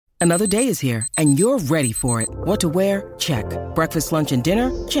Another day is here, and you're ready for it. What to wear? Check. Breakfast, lunch, and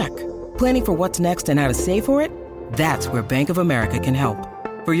dinner? Check. Planning for what's next and how to save for it? That's where Bank of America can help.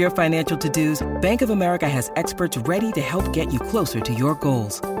 For your financial to-dos, Bank of America has experts ready to help get you closer to your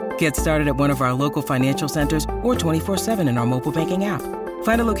goals. Get started at one of our local financial centers or 24/7 in our mobile banking app.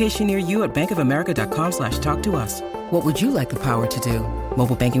 Find a location near you at bankofamerica.com/talktous. What would you like the power to do?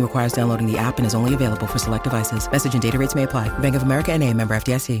 Mobile banking requires downloading the app and is only available for select devices. Message and data rates may apply. Bank of America N.A., member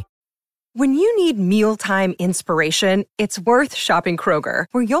FDIC. When you need mealtime inspiration, it's worth shopping Kroger,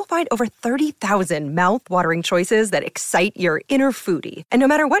 where you'll find over 30,000 mouth-watering choices that excite your inner foodie. And no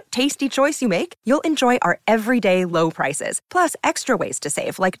matter what tasty choice you make, you'll enjoy our everyday low prices, plus extra ways to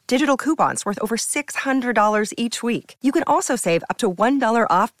save, like digital coupons worth over $600 each week. You can also save up to $1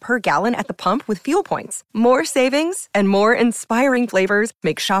 off per gallon at the pump with fuel points. More savings and more inspiring flavors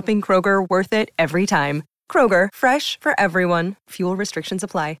make shopping Kroger worth it every time. Kroger, fresh for everyone. Fuel restrictions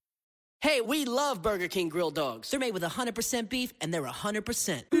apply. Hey, we love Burger King grilled dogs. They're made with 100% beef, and they're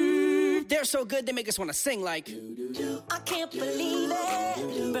 100%. They're so good, they make us want to sing like... I can't believe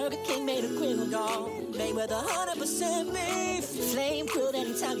it. Burger King made a grilled dog. Made with 100% beef. Flame grilled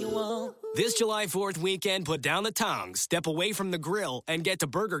anytime you want. This July 4th weekend, put down the tongs, step away from the grill, and get to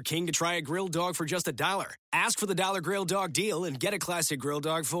Burger King to try a grilled dog for just $1. Ask for the $1 grilled dog deal and get a classic grilled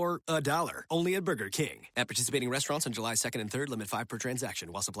dog for $1. Only at Burger King. At participating restaurants on July 2nd and 3rd, limit 5 per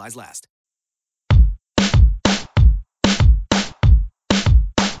transaction while supplies last.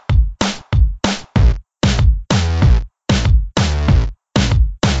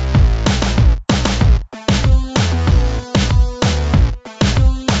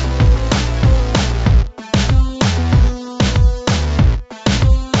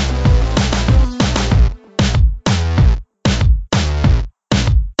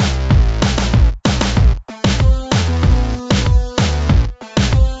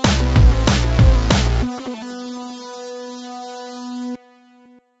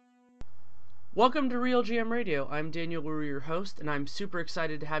 Welcome to Real GM Radio. I'm Daniel Lurie, your host, and I'm super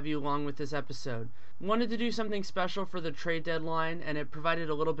excited to have you along with this episode. Wanted to do something special for the trade deadline, and it provided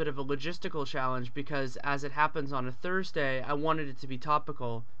a little bit of a logistical challenge because as it happens on a Thursday, I wanted it to be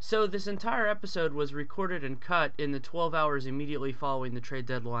topical. So this entire episode was recorded and cut in the 12 hours immediately following the trade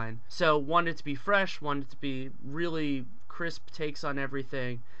deadline. So wanted it to be fresh, wanted it to be really crisp takes on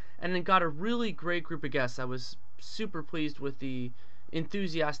everything, and then got a really great group of guests. I was super pleased with the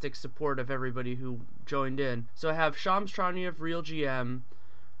enthusiastic support of everybody who joined in. So I have Shams Charania of Real GM,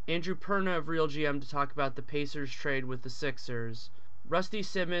 Andrew Perna of Real GM to talk about the Pacers trade with the Sixers, Rusty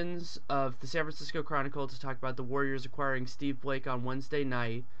Simmons of the San Francisco Chronicle to talk about the Warriors acquiring Steve Blake on Wednesday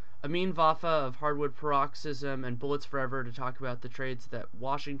night, Amin Vafa of Hardwood Paroxysm and Bullets Forever to talk about the trades that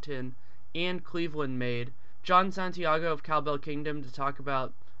Washington and Cleveland made, John Santiago of Cowbell Kingdom to talk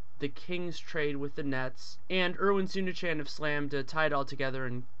about the Kings trade with the Nets, and Erwin Sunachan of Slam to tie it all together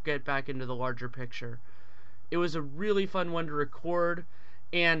and get back into the larger picture. It was a really fun one to record,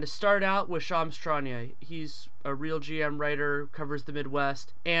 and to start out with Shams Charania. He's a Real GM writer, covers the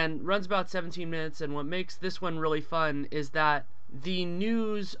Midwest, and runs about 17 minutes, and what makes this one really fun is that the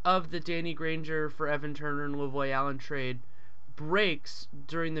news of the Danny Granger for Evan Turner and Lavoy Allen trade breaks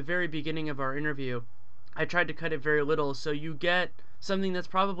during the very beginning of our interview. I tried to cut it very little, so you get something that's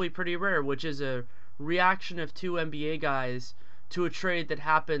probably pretty rare, which is a reaction of two NBA guys to a trade that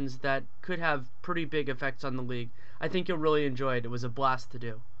happens that could have pretty big effects on the league. I think you'll really enjoy it. It was a blast to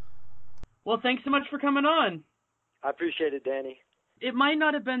do. Well, thanks so much for coming on. I appreciate it, Danny. It might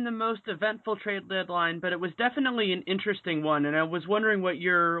not have been the most eventful trade deadline, but it was definitely an interesting one, and I was wondering what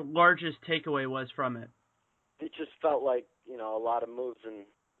your largest takeaway was from it. It just felt like, a lot of moves, and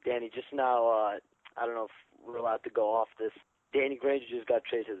Danny, just now, I don't know if we're allowed to go off this. Danny Granger just got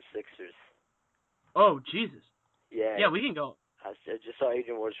traded to the Sixers. Oh, Jesus. Yeah. Yeah, we can go. I just saw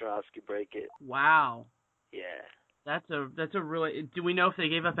Adrian Wojnarowski break it. Wow. Yeah. That's a really... Do we know if they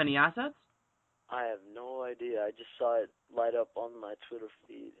gave up any assets? I have no idea. I just saw it light up on my Twitter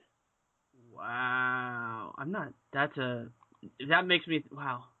feed. Wow. That makes me...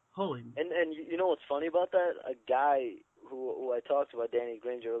 Wow. Holy... And you know what's funny about that? A guy who I talked about, Danny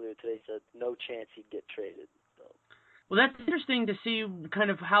Granger, earlier today said no chance he'd get traded. Well, that's interesting to see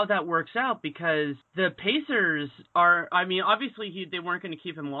kind of how that works out because the Pacers are, obviously they weren't going to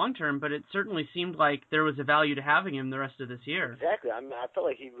keep him long term, but it certainly seemed like there was a value to having him the rest of this year. Exactly. I felt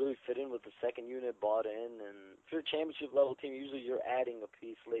like he really fit in with the second unit, bought in, and for a championship level team, usually you're adding a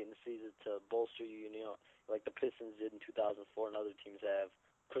piece late in the season to bolster you, like the Pistons did in 2004 and other teams have.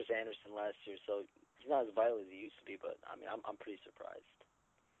 Chris Anderson last year, so he's not as vital as he used to be, but I'm pretty surprised.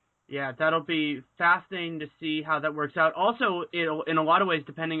 Yeah, that'll be fascinating to see how that works out. Also, it'll, in a lot of ways,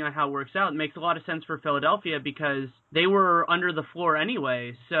 depending on how it works out, it makes a lot of sense for Philadelphia because they were under the floor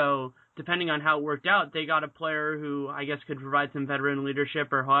anyway. So depending on how it worked out, they got a player who I guess could provide some veteran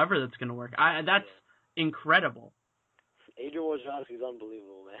leadership or however that's going to work. That's incredible. Adrian Wojnarowski's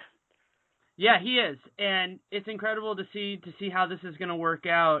unbelievable, man. Yeah, he is, and it's incredible to see how this is going to work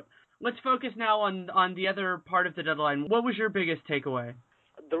out. Let's focus now on the other part of the deadline. What was your biggest takeaway?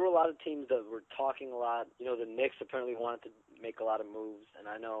 There were a lot of teams that were talking a lot. You know, the Knicks apparently wanted to make a lot of moves, and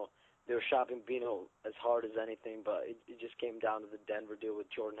I know they were shopping Bino as hard as anything, but it just came down to the Denver deal with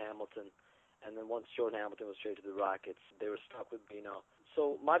Jordan Hamilton. And then once Jordan Hamilton was traded to the Rockets, they were stuck with Bino.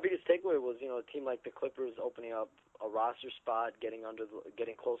 So my biggest takeaway was, you know, a team like the Clippers opening up a roster spot, getting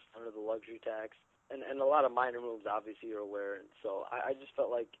close under the luxury tax, and a lot of minor moves, obviously, you're aware. And so I just felt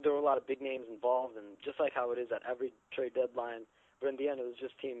like there were a lot of big names involved, and just like how it is at every trade deadline, but in the end, it was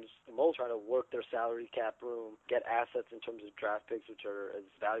just teams most trying to work their salary cap room, get assets in terms of draft picks, which are as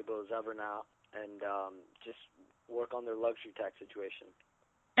valuable as ever now, and just work on their luxury tax situation.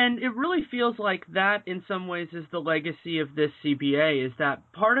 And it really feels like that, in some ways, is the legacy of this CBA, is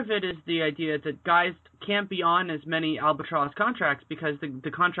that part of it is the idea that guys can't be on as many albatross contracts because the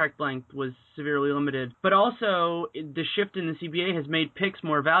contract length was severely limited. But also, the shift in the CBA has made picks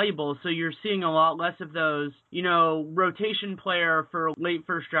more valuable, so you're seeing a lot less of those, you know, rotation player for a late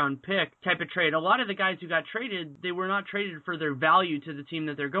first-round pick type of trade. A lot of the guys who got traded, they were not traded for their value to the team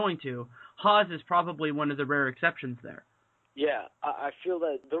that they're going to. Haas is probably one of the rare exceptions there. Yeah, I feel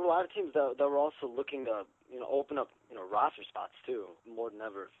that there were a lot of teams that were also looking to, you know, open up, you know, roster spots too, more than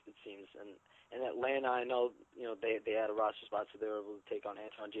ever, it seems. And Atlanta, I know, you know, they had a roster spot, so they were able to take on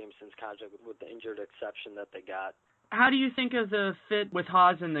Antawn Jameson's contract with the injured exception that they got. How do you think of the fit with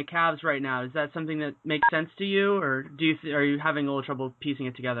Haas and the Cavs right now? Is that something that makes sense to you, or are you having a little trouble piecing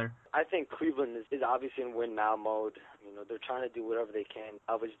it together? I think Cleveland is obviously in win-now mode. You know, they're trying to do whatever they can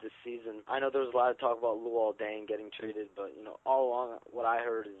salvage this season. I know there was a lot of talk about Luol Deng getting traded, but, you know, all along what I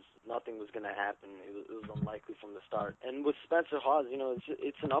heard is nothing was going to happen. It was unlikely from the start. And with Spencer Hawes, you know,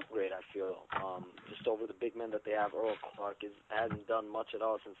 it's an upgrade, I feel, just over the big men that they have. Earl Clark hasn't done much at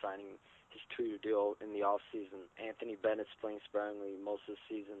all since signing his 2-year deal in the offseason. Anthony Bennett's playing sparingly most of the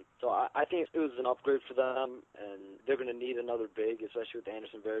season. So I think it was an upgrade for them, and they're going to need another big, especially with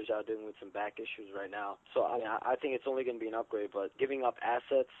Anderson Varejao dealing with some back issues right now. So I think it's only going to be an upgrade, but giving up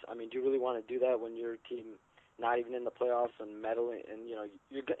assets, I mean, do you really want to do that when your team not even in the playoffs and meddling, and, you know,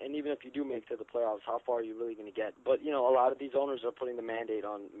 and even if you do make it to the playoffs, how far are you really going to get? But, you know, a lot of these owners are putting the mandate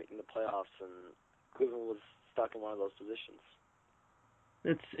on making the playoffs, and Cleveland was stuck in one of those positions.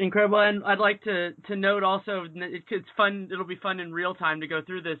 It's incredible, and I'd like to note also, it's fun. It'll be fun in real time to go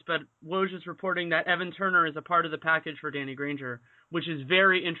through this, but Woj is reporting that Evan Turner is a part of the package for Danny Granger, which is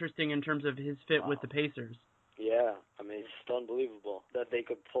very interesting in terms of his fit with the Pacers. Yeah, I mean, it's just unbelievable that they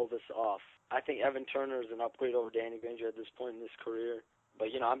could pull this off. I think Evan Turner is an upgrade over Danny Granger at this point in his career,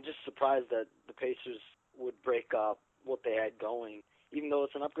 but, you know, I'm just surprised that the Pacers would break up what they had going. Even though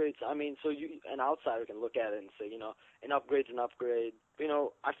it's an upgrade, I mean, so an outsider can look at it and say, you know, an upgrade's an upgrade. You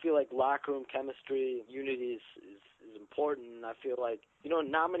know, I feel like locker room chemistry, unity is important. And I feel like, you know,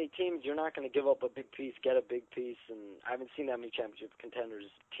 not many teams, you're not going to give up a big piece, get a big piece. And I haven't seen that many championship contenders,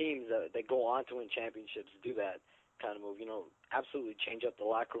 teams that go on to win championships do that kind of move. You know, absolutely change up the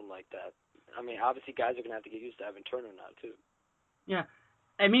locker room like that. I mean, obviously guys are going to have to get used to Evan Turner now, too. Yeah.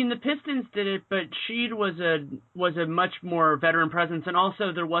 I mean, the Pistons did it, but Sheed was a much more veteran presence, and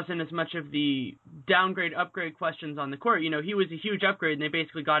also there wasn't as much of the downgrade-upgrade questions on the court. You know, he was a huge upgrade, and they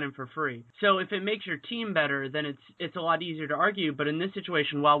basically got him for free. So if it makes your team better, then it's a lot easier to argue. But in this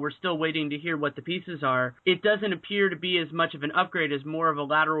situation, while we're still waiting to hear what the pieces are, it doesn't appear to be as much of an upgrade as more of a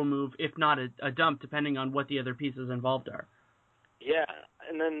lateral move, if not a dump, depending on what the other pieces involved are. Yeah,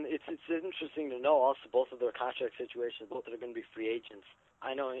 and then it's interesting to know also both of their contract situations, both are going to be free agents.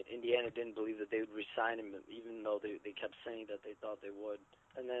 I know Indiana didn't believe that they would re-sign him, even though they kept saying that they thought they would.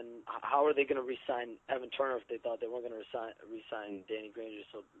 And then how are they going to re-sign Evan Turner if they thought they weren't going to re-sign Danny Granger?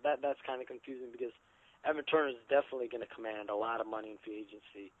 So that's kind of confusing because Evan Turner is definitely going to command a lot of money in free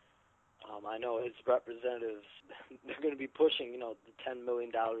agency. I know his representatives, they're going to be pushing, you know, the $10 million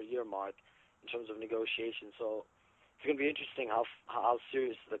a year mark in terms of negotiation. So it's going to be interesting how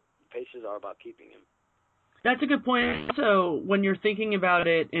serious the Pacers are about keeping him. That's a good point. So when you're thinking about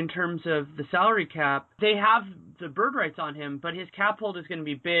it in terms of the salary cap, they have the bird rights on him, but his cap hold is going to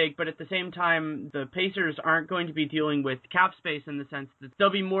be big. But at the same time, the Pacers aren't going to be dealing with cap space in the sense that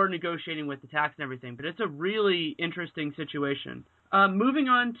they'll be more negotiating with the tax and everything. But it's a really interesting situation. Moving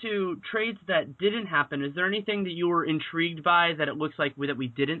on to trades that didn't happen, is there anything that you were intrigued by that it looks like that we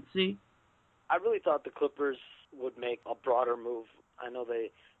didn't see? I really thought the Clippers would make a broader move. I know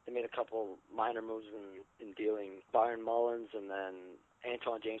they made a couple minor moves in dealing Byron Mullins and then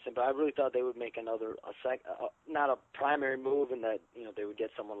Antoine Jameson, but I really thought they would make not a primary move, and that they would get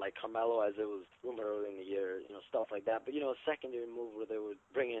someone like Carmelo, as it was rumored early in the year, stuff like that. But a secondary move where they would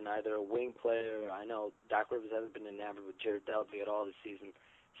bring in either a wing player. I know Doc Rivers hasn't been enamored with Jared Dudley at all this season,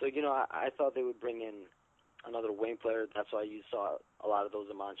 so I thought they would bring in another wing player. That's why you saw a lot of those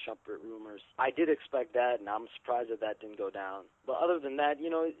Iman Shumpert rumors. I did expect that, and I'm surprised that didn't go down. But other than that,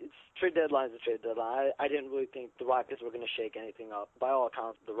 it's trade deadline's a trade deadline. I didn't really think the Rockets were going to shake anything up. By all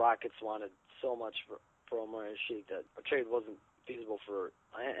accounts, the Rockets wanted so much for Omar Sheik that a trade wasn't feasible for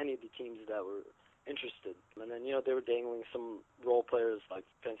any of the teams that were interested. And then, they were dangling some role players like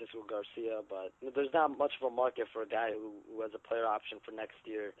Francisco Garcia, but there's not much of a market for a guy who has a player option for next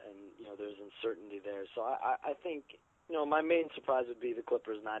year, and, there's uncertainty there. So I think, my main surprise would be the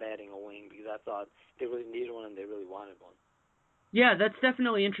Clippers not adding a wing, because I thought they really needed one and they really wanted one. Yeah, that's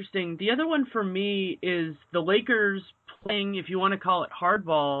definitely interesting. The other one for me is the Lakers playing, if you want to call it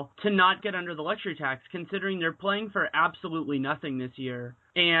hardball, to not get under the luxury tax, considering they're playing for absolutely nothing this year,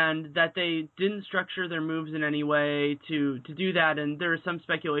 and that they didn't structure their moves in any way to do that, and there is some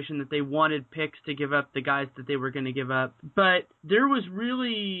speculation that they wanted picks to give up the guys that they were going to give up. But there was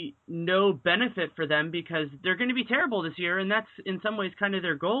really no benefit for them because they're going to be terrible this year, and that's in some ways kind of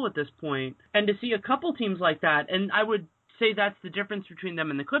their goal at this point. And to see a couple teams like that, and I would say that's the difference between them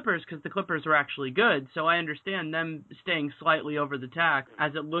and the Clippers, because the Clippers are actually good, so I understand them staying slightly over the tax,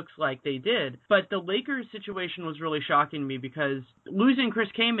 as it looks like they did. But the Lakers situation was really shocking to me, because losing Chris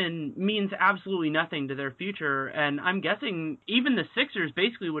Kaman means absolutely nothing to their future, and I'm guessing even the Sixers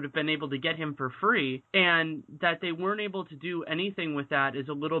basically would have been able to get him for free, and that they weren't able to do anything with that is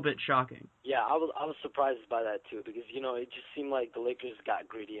a little bit shocking. Yeah, I was surprised by that too, because it just seemed like the Lakers got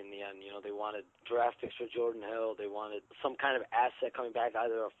greedy in the end. They wanted draft picks for Jordan Hill, they wanted some kind of asset coming back,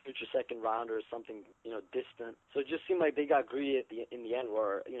 either a future second rounder or something, distant. So it just seemed like they got greedy in the end,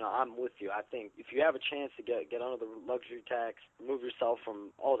 where, I'm with you. I think if you have a chance to get under the luxury tax, remove yourself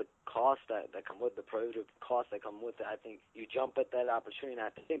from all the costs that come with the prohibitive costs that come with it, I think you jump at that opportunity, and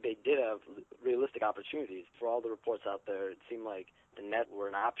I think they did have realistic opportunities. For all the reports out there, it seemed like the Nets were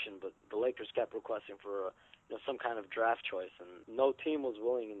an option, but the Lakers kept requesting for some kind of draft choice, and no team was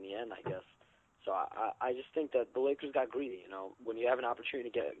willing in the end, I guess. So I just think that the Lakers got greedy. When you have an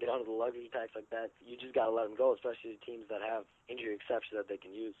opportunity to get out of the luxury tax like that, you just got to let them go, especially the teams that have injury exceptions that they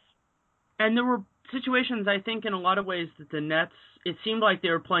can use. And there were situations, I think, in a lot of ways that the Nets, it seemed like they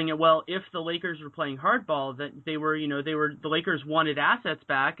were playing it well if the Lakers were playing hardball, that the Lakers wanted assets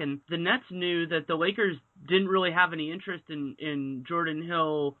back, and the Nets knew that the Lakers didn't really have any interest in Jordan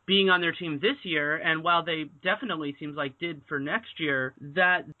Hill being on their team this year, and while they definitely seems like did for next year,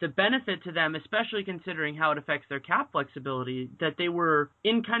 that the benefit to them, especially considering how it affects their cap flexibility, that they were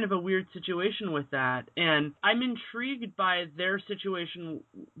in kind of a weird situation with that. And I'm intrigued by their situation,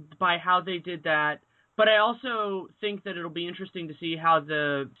 by how they did that. But I also think that it'll be interesting to see how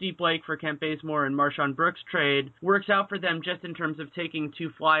the Steve Blake for Kent Bazemore and Marshawn Brooks trade works out for them, just in terms of taking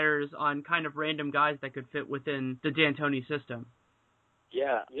two flyers on kind of random guys that could fit within the D'Antoni system.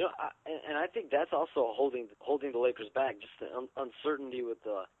 Yeah, and I think that's also holding the Lakers back, just the uncertainty with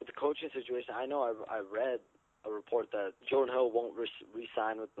the coaching situation. I know I read a report that Jordan Hill won't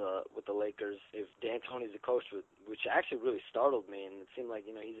re-sign with the Lakers if D'Antoni's the coach, which actually really startled me, and it seemed like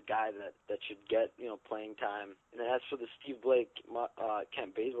he's a guy that should get playing time. And then as for the Steve Blake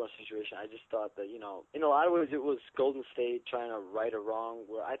Kent Bazemore situation, I just thought that in a lot of ways it was Golden State trying to right a wrong,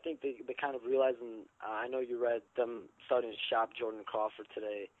 where I think they kind of realized, and I know you read them starting to shop Jordan Crawford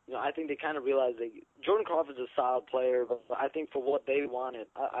today. I think they kind of realized Jordan Crawford's a solid player, but I think for what they wanted,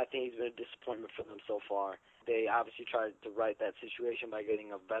 I think he's been a disappointment for them so far. They obviously tried to right that situation by getting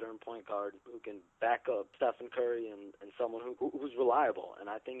a veteran point guard who can back up Stephen Curry and someone who's reliable. And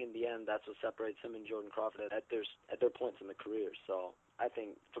I think in the end that's what separates him and Jordan Crawford at their points in the career. So I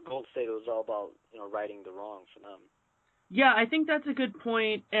think for Golden State it was all about righting the wrong for them. Yeah, I think that's a good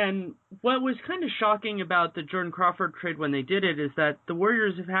point. And what was kind of shocking about the Jordan Crawford trade when they did it is that the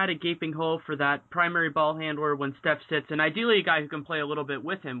Warriors have had a gaping hole for that primary ball handler when Steph sits, and ideally a guy who can play a little bit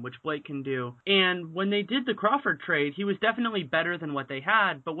with him, which Blake can do. And when they did the Crawford trade, he was definitely better than what they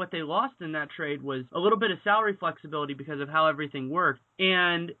had, but what they lost in that trade was a little bit of salary flexibility because of how everything worked.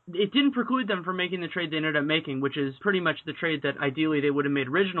 And it didn't preclude them from making the trade they ended up making, which is pretty much the trade that ideally they would have made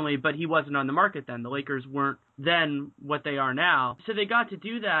originally, but he wasn't on the market then. The Lakers weren't then what they are now. So they got to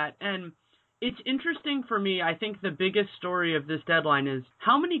do that, and it's interesting for me. I think the biggest story of this deadline is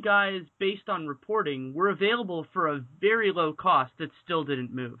how many guys, based on reporting, were available for a very low cost that still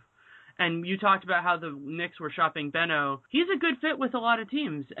didn't move. And you talked about how the Knicks were shopping Beno. He's a good fit with a lot of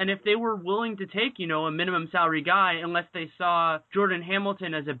teams. And if they were willing to take, a minimum salary guy, unless they saw Jordan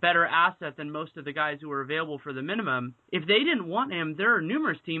Hamilton as a better asset than most of the guys who were available for the minimum, if they didn't want him, there are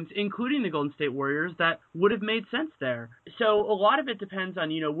numerous teams, including the Golden State Warriors, that would have made sense there. So a lot of it depends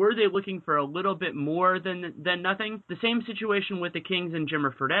on, were they looking for a little bit more than nothing? The same situation with the Kings and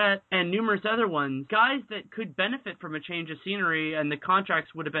Jimmer Fredette and numerous other ones. Guys that could benefit from a change of scenery, and the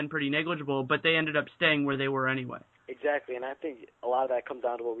contracts would have been pretty negligible, but they ended up staying where they were anyway. Exactly, and I think a lot of that comes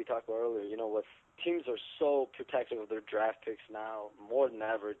down to what we talked about earlier. With teams are so protective of their draft picks now, more than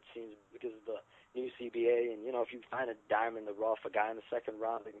ever, it seems, because of the new CBA. And, if you find a diamond in the rough, a guy in the second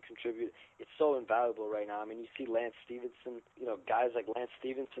round that can contribute, it's so invaluable right now. I mean, you see Lance Stevenson, guys like Lance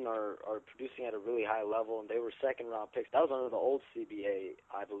Stevenson are producing at a really high level, and they were second-round picks. That was under the old CBA,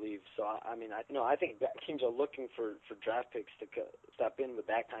 I believe. So, I think teams are looking for draft picks to step in with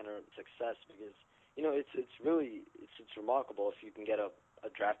that kind of success because, it's remarkable if you can get a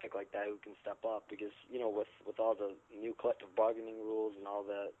draft pick like that who can step up because, with all the new collective bargaining rules and all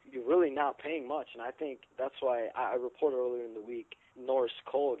that, you're really not paying much. And I think that's why I reported earlier in the week Norris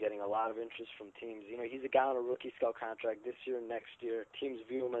Cole getting a lot of interest from teams. He's a guy on a rookie scout contract this year and next year. Teams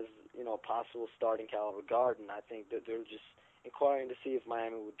view him as, a possible starting caliber guard, and I think that they're just inquiring to see if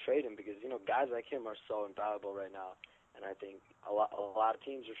Miami would trade him because, guys like him are so invaluable right now. And I think a lot of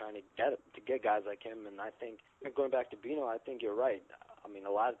teams are trying to get guys like him. And I think going back to Beno, I think you're right. I mean,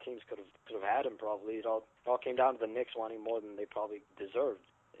 a lot of teams could have had him probably. It all came down to the Knicks wanting more than they probably deserved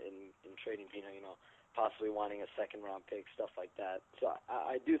in trading Beno. Possibly wanting a second-round pick, stuff like that. So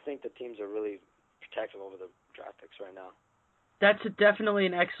I do think the teams are really protective over the draft picks right now. That's definitely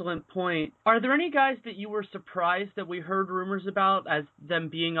an excellent point. Are there any guys that you were surprised that we heard rumors about as them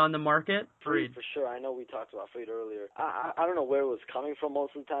being on the market? Freed, for sure. I know we talked about Freed earlier. I don't know where it was coming from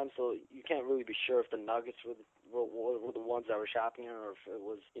most of the time, so you can't really be sure if the Nuggets were the ones that were shopping him or if it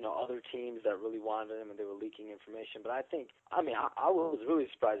was, other teams that really wanted him and they were leaking information. But I was really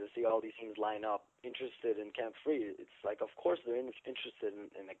surprised to see all these teams line up interested in Kenneth Freed. It's like, of course they're interested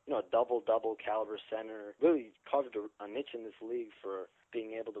in a double caliber center, really carved a niche in this league for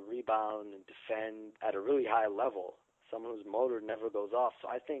being able to rebound and defend at a really high level. Someone whose motor never goes off.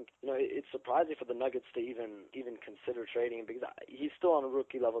 So I think, it's surprising for the Nuggets to even consider trading him because he's still on a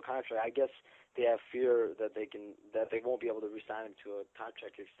rookie level contract. I guess they have fear that they won't be able to re-sign him to a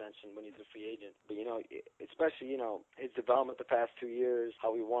contract extension when he's a free agent. But especially his development the past 2 years,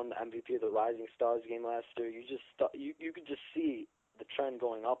 how he won the MVP of the Rising Stars game last year. You could just see the trend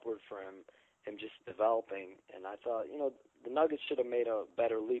going upward for him just developing. And I thought, the Nuggets should have made a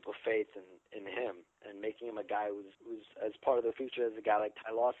better leap of faith in him and making him a guy who's as part of the future as a guy like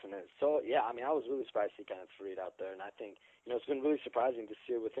Ty Lawson is. So, yeah, I was really surprised to see Kenneth Freed out there. And I think, it's been really surprising to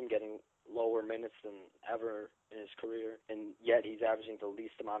see with him getting lower minutes than ever in his career, and yet he's averaging the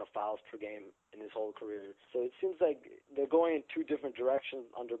least amount of fouls per game in his whole career. So it seems like they're going in two different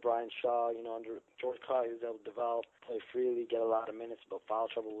directions under Brian Shaw. Under George Karl, he was able to develop, play freely, get a lot of minutes, but foul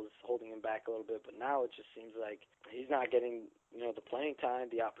trouble was holding him back a little bit. But now it just seems like he's not getting, the playing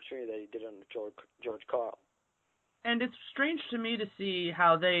time, the opportunity that he did under George Karl. And it's strange to me to see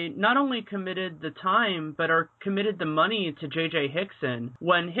how they not only committed the time, but are committed the money to J.J. Hickson,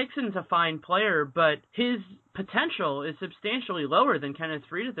 when Hickson's a fine player, but his potential is substantially lower than Kenneth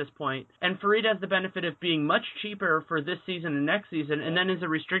Freed at this point. And Freed has the benefit of being much cheaper for this season and next season, and then is a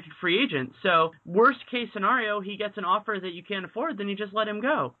restricted free agent. So worst case scenario, he gets an offer that you can't afford, then you just let him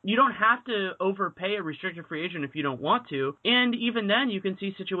go. You don't have to overpay a restricted free agent if you don't want to. And even then, you can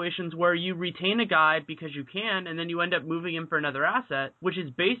see situations where you retain a guy because you can, and then you end up moving him for another asset, which is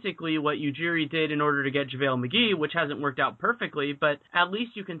basically what Ujiri did in order to get JaVale McGee, which hasn't worked out perfectly, but at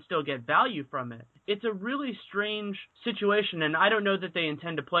least you can still get value from it. It's a really strange situation, and I don't know that they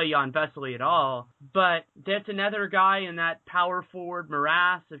intend to play Jan Vesely at all, but that's another guy in that power forward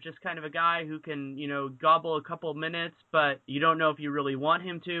morass of just kind of a guy who can, gobble a couple minutes, but you don't know if you really want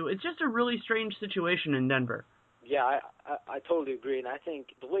him to. It's just a really strange situation in Denver. Yeah, I totally agree, and I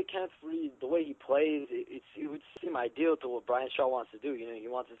think the way Kenneth Faried, the way he plays, it would seem ideal to what Brian Shaw wants to do. You know, he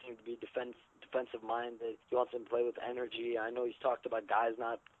wants his team to be defensive minded. He wants them to play with energy. I know he's talked about guys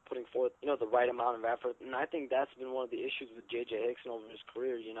not putting forth, you know, the right amount of effort, and I think that's been one of the issues with J.J. Hickson over his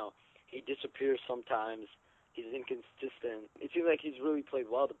career. You know, he disappears sometimes. He's inconsistent. It seems like he's really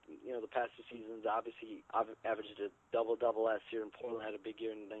played well, the past 2 seasons. Obviously, he averaged a double-double last year, and Portland had a big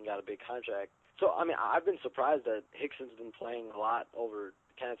year and then got a big contract. So, I mean, I've been surprised that Hickson's been playing a lot over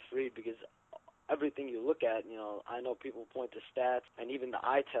Kenneth Faried because everything you look at, you know, I know people point to stats and even the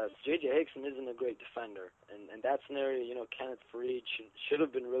eye test. J.J. Hickson isn't a great defender. And in that scenario, you know, Kenneth Faried should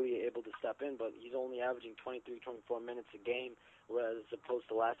have been really able to step in, but he's only averaging 23, 24 minutes a game, whereas opposed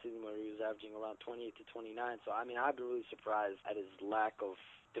to last season where he was averaging around 28 to 29. So, I mean, I've been really surprised at his lack of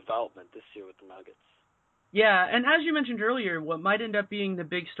development this year with the Nuggets. Yeah, and as you mentioned earlier, what might end up being the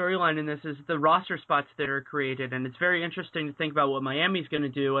big storyline in this is the roster spots that are created, and it's very interesting to think about what Miami's going to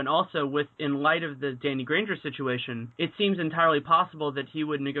do, and also in light of the Danny Granger situation, it seems entirely possible that he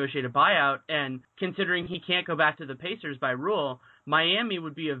would negotiate a buyout, and considering he can't go back to the Pacers by rule, Miami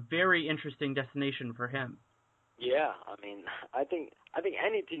would be a very interesting destination for him. Yeah, I mean, I think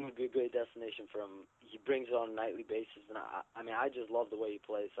any team would be a great destination for him. He brings it on a nightly basis, and I just love the way he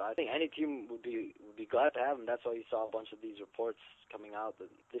plays. So I think any team would be glad to have him. That's why you saw a bunch of these reports coming out that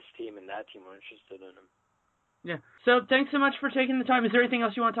this team and that team were interested in him. Yeah. So thanks so much for taking the time. Is there anything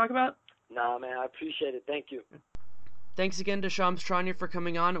else you want to talk about? Nah, man, I appreciate it. Thank you. Thanks again to Shams Charania for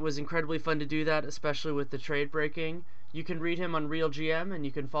coming on. It was incredibly fun to do that, especially with the trade breaking. You can read him on RealGM, and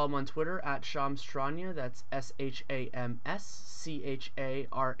you can follow him on Twitter at Shams Charania. That's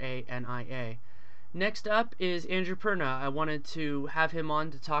ShamsCharania. Next up is Andrew Perna. I wanted to have him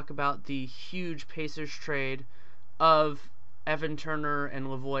on to talk about the huge Pacers trade of Evan Turner and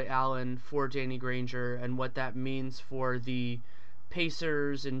Lavoy Allen for Danny Granger and what that means for the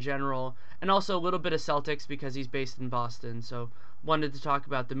Pacers in general, and also a little bit of Celtics because he's based in Boston. So wanted to talk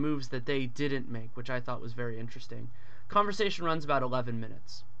about the moves that they didn't make, which I thought was very interesting. Conversation runs about 11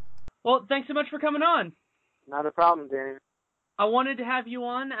 minutes. Well, thanks so much for coming on. Not a problem, Danny. I wanted to have you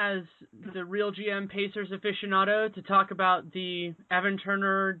on as the Real GM Pacers aficionado to talk about the Evan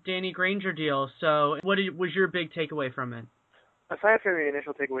Turner, Danny Granger deal. So what was your big takeaway from it? Aside from the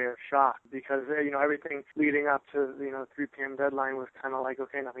initial takeaway of shock, because, everything leading up to, 3 p.m. deadline was kind of like,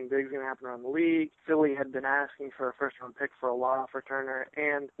 okay, nothing big is going to happen around the league. Philly had been asking for a first-round pick for a while for Turner,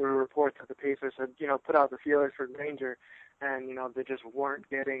 and there were reports that the Pacers had, put out the feelers for Granger, and, they just weren't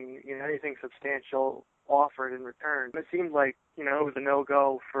getting, anything substantial offered in return. It seemed like, it was a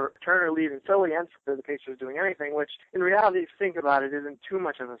no-go for Turner leaving Philly and for the Pacers doing anything, which in reality, if you think about it, isn't too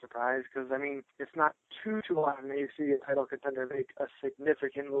much of a surprise because, it's not too often that you see a title contender make a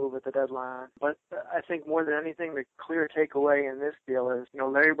significant move at the deadline. But I think more than anything, the clear takeaway in this deal is,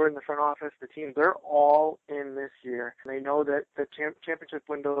 Larry Bird in the front office, the team, they're all in this year. They know that the championship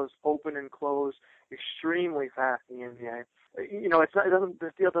windows open and close extremely fast in the NBA.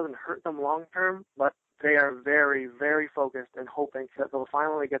 This deal doesn't hurt them long term, but they are very, very focused and hoping that they'll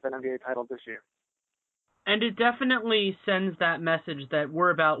finally get the NBA title this year. And it definitely sends that message that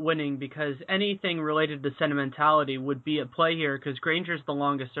we're about winning because anything related to sentimentality would be at play here because Granger's the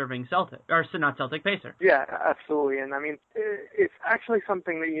longest-serving Pacer. Yeah, absolutely. And, it's actually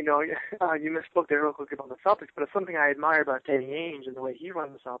something that, you misspoke there real quick about the Celtics, but it's something I admire about Danny Ainge and the way he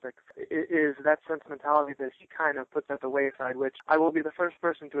runs the Celtics is that sentimentality that he kind of puts at the wayside, which I will be the first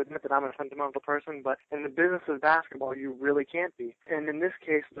person to admit that I'm a sentimental person, but in the business of basketball, you really can't be. And in this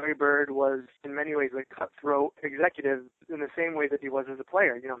case, Larry Bird was, in many ways, a cutthroat executive in the same way that he was as a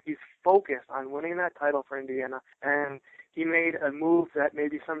player. He's focused on winning that title for Indiana, and he made a move that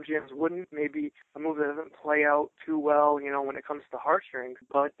maybe some GMs wouldn't, maybe a move that doesn't play out too well, when it comes to heartstrings,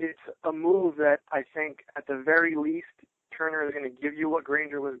 but it's a move that I think at the very least Turner is going to give you what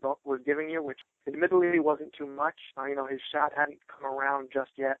Granger was giving you, which admittedly wasn't too much. His shot hadn't come around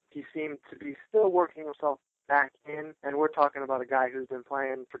just yet. He seemed to be still working himself back in, and we're talking about a guy who's been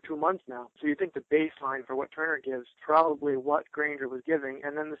playing for 2 months now. So you think the baseline for what Turner gives probably what Granger was giving,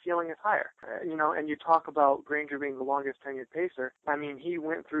 and then the ceiling is higher. And you talk about Granger being the longest tenured Pacer. He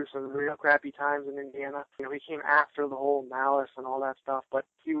went through some real crappy times in Indiana. He came after the whole malice and all that stuff, but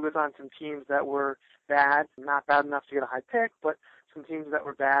he was on some teams that were bad, not bad enough to get a high pick, but some teams that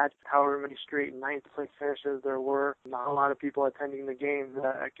were bad, however many straight ninth place finishes there were. Not a lot of people attending the games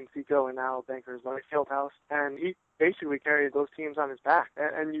at Concito and now Bankers Life Fieldhouse. And he basically carried those teams on his back.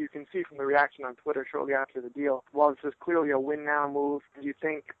 And you can see from the reaction on Twitter shortly after the deal, while this is clearly a win-now move, you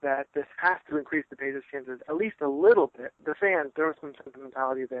think that this has to increase the Pacers' chances at least a little bit. The fans, there was some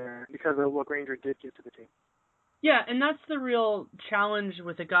sentimentality there because of what Granger did give to the team. Yeah, and that's the real challenge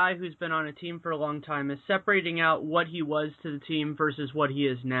with a guy who's been on a team for a long time, is separating out what he was to the team versus what he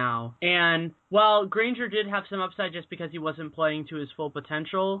is now. And while Granger did have some upside just because he wasn't playing to his full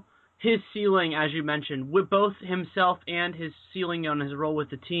potential, his ceiling, as you mentioned, with both himself and his ceiling on his role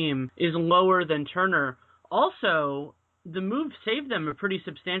with the team, is lower than Turner. Also, the move saved them a pretty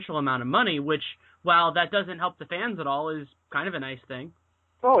substantial amount of money, which, while that doesn't help the fans at all, is kind of a nice thing.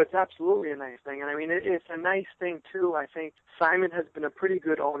 Oh, it's absolutely a nice thing. And I mean, it's a nice thing, too. I think Simon has been a pretty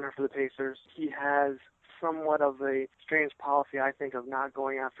good owner for the Pacers. He has somewhat of a strange policy, I think, of not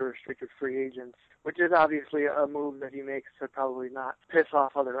going after restricted free agents, which is obviously a move that he makes to probably not piss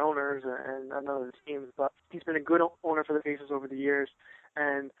off other owners and other teams. But he's been a good owner for the Pacers over the years.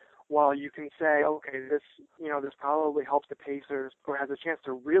 And while you can say, okay, this probably helps the Pacers or has a chance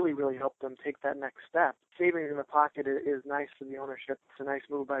to really, really help them take that next step, savings in the pocket is nice for the ownership. It's a nice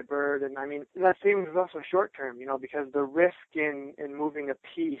move by Bird. And I mean, that savings is also short term, because the risk in moving a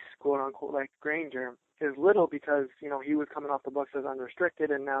piece, quote unquote, like Granger, is little because, he was coming off the books as unrestricted,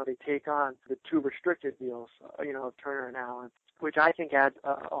 and now they take on the 2 restricted deals, of Turner and Allen, which I think adds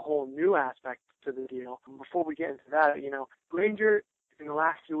a whole new aspect to the deal. Before we get into that, Granger in the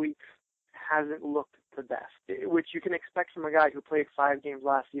last 2 weeks hasn't looked the best, which you can expect from a guy who played 5 games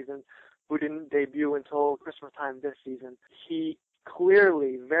last season, who didn't debut until Christmas time this season. He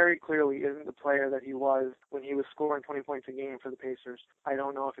clearly, very clearly, isn't the player that he was when he was scoring 20 points a game for the Pacers. I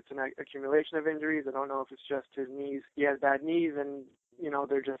don't know if it's an accumulation of injuries. I don't know if it's just his knees. He has bad knees, and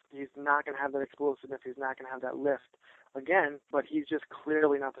he's not going to have that explosiveness. He's not going to have that lift again, but he's just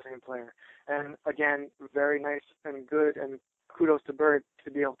clearly not the same player. And again, very nice and good, and kudos to Bird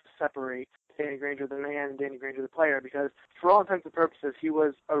to be able to separate Danny Granger the man and Danny Granger the player, because for all intents and purposes, he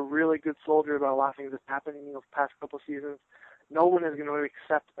was a really good soldier about a lot of things that happened in the past couple of seasons. No one is going to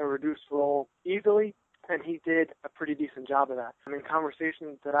accept a reduced role easily, and he did a pretty decent job of that. I mean,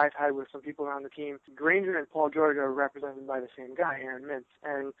 conversations that I've had with some people around the team, Granger and Paul George are represented by the same guy, Aaron Mintz.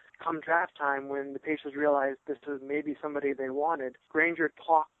 And come draft time, when the Pacers realized this was maybe somebody they wanted, Granger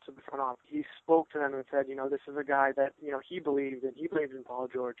talked to the front office. He spoke to them and said, this is a guy that, he believed in. He believed in Paul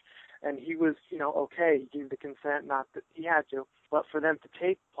George. And he was, okay, he gave the consent, not that he had to, but for them to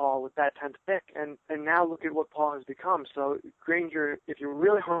take Paul with that 10th pick. And now look at what Paul has become. So Granger, if you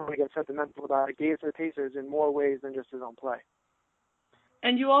really want to get sentimental about it, gave to the Pacers in more ways than just his own play.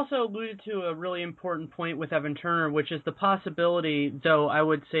 And you also alluded to a really important point with Evan Turner, which is the possibility, though I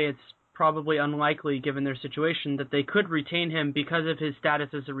would say it's probably unlikely given their situation, that they could retain him because of his status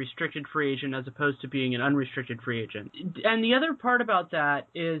as a restricted free agent as opposed to being an unrestricted free agent. And the other part about that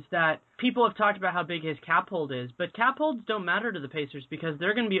is that people have talked about how big his cap hold is, but cap holds don't matter to the Pacers because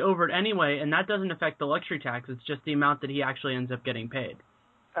they're going to be over it anyway, and that doesn't affect the luxury tax. It's just the amount that he actually ends up getting paid.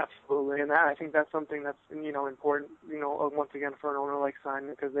 Absolutely, and I think that's something that's important, once again for an owner like Simon,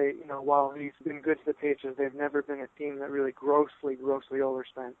 because they, while he's been good to the Pacers, they've never been a team that really grossly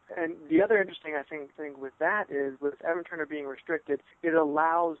overspent. And the other interesting, I think, thing with that is with Evan Turner being restricted, it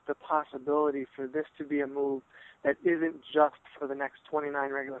allows the possibility for this to be a move that isn't just for the next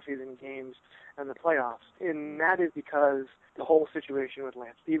 29 regular season games and the playoffs. And that is because the whole situation with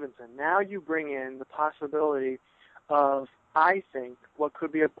Lance Stephenson. Now you bring in the possibility of, I think, what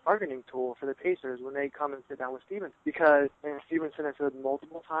could be a bargaining tool for the Pacers when they come and sit down with Stephenson. Because Stephenson has said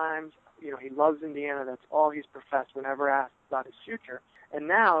multiple times, he loves Indiana. That's all he's professed whenever asked about his future. And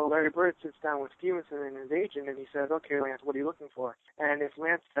now Larry Bird sits down with Stephenson and his agent, and he says, okay, Lance, what are you looking for? And if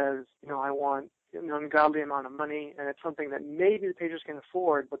Lance says, I want an ungodly amount of money, and it's something that maybe the Pacers can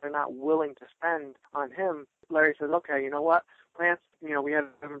afford, but they're not willing to spend on him, Larry says, okay, you know what, Lance, we have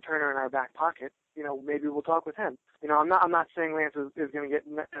Evan Turner in our back pocket. Maybe we'll talk with him. I'm not saying Lance is going to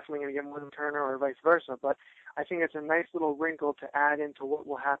definitely going to get more than Turner or vice versa, but I think it's a nice little wrinkle to add into what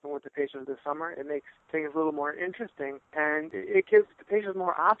will happen with the Pacers this summer. It makes things a little more interesting, and it gives the Pacers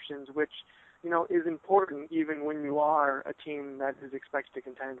more options, which, is important even when you are a team that is expected to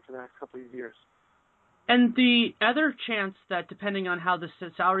contend for the next couple of years. And the other chance that, depending on how the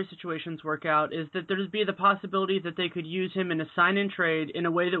salary situations work out, is that there'd be the possibility that they could use him in a sign-in trade in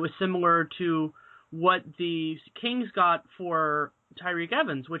a way that was similar to what the Kings got for Tyreke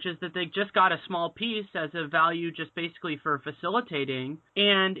Evans, which is that they just got a small piece as a value just basically for facilitating.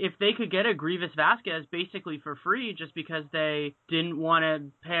 And if they could get a Grievous Vasquez basically for free just because they didn't want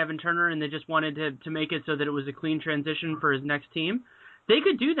to pay Evan Turner and they just wanted to make it so that it was a clean transition for his next team, they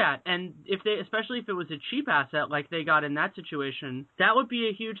could do that. And especially if it was a cheap asset like they got in that situation, that would be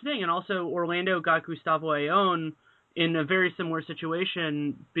a huge thing. And also Orlando got Gustavo Ayon in a very similar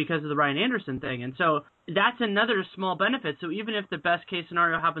situation because of the Ryan Anderson thing. And so that's another small benefit. So even if the best case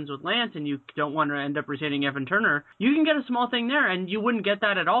scenario happens with Lance and you don't want to end up retaining Evan Turner, you can get a small thing there, and you wouldn't get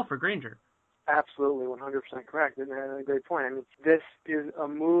that at all for Granger. Absolutely, 100% correct, and a great point. I mean, this is a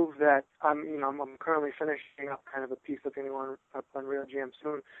move that I'm currently finishing up kind of a piece of anyone up on Real GM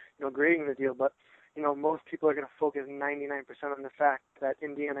soon, grading the deal. But most people are going to focus 99% on the fact that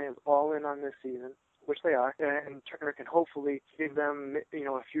Indiana is all in on this season, which they are, and Turner can hopefully give them,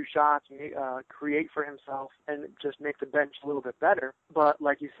 a few shots, create for himself, and just make the bench a little bit better. But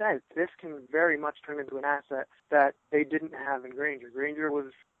like you said, this can very much turn into an asset that they didn't have in Granger. Granger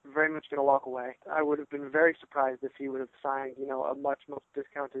was very much going to walk away. I would have been very surprised if he would have signed, a much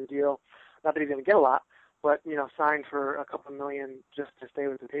discounted deal. Not that he's going to get a lot, but, signed for a couple million just to stay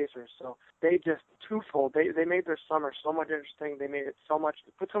with the Pacers. So they just twofold. They made their summer so much interesting. They made it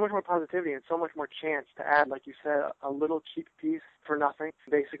put so much more positivity and so much more chance to add, like you said, a little cheap piece for nothing,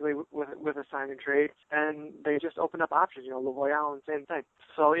 basically with a sign and trade. And they just opened up options, LaVoyal and same thing.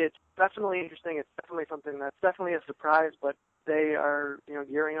 So it's definitely interesting. It's definitely something that's definitely a surprise, but they are,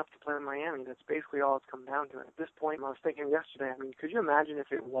 gearing up to play in Miami. That's basically all it's come down to. At this point, I was thinking yesterday, could you imagine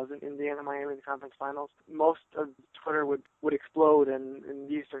if it wasn't Indiana-Miami in the conference finals? Most of Twitter would explode, and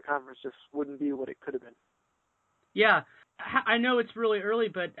the Eastern Conference just wouldn't be what it could have been. Yeah. I know it's really early,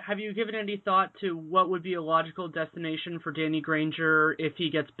 but have you given any thought to what would be a logical destination for Danny Granger if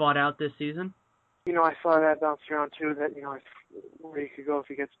he gets bought out this season? I saw that bounced around too, that, where he could go if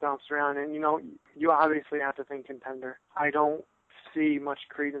he gets bounced around. And, you obviously have to think contender. I don't see much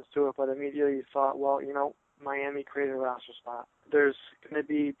credence to it, but immediately thought, well, Miami created a roster spot. There's going to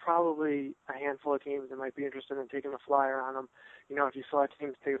be probably a handful of teams that might be interested in taking a flyer on him. If you saw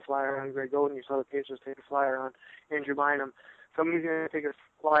teams take a flyer on Greg Oden, you saw the Pacers take a flyer on Andrew Bynum. Somebody's going to take a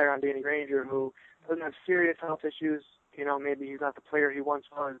flyer on Danny Granger, who doesn't have serious health issues. Maybe he's not the player he once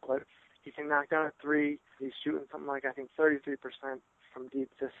was, but he can knock down a three. He's shooting something like, I think, 33% from deep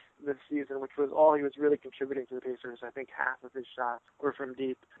this season, which was all he was really contributing to the Pacers. I think half of his shots were from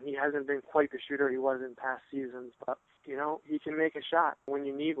deep. He hasn't been quite the shooter he was in past seasons, but, he can make a shot when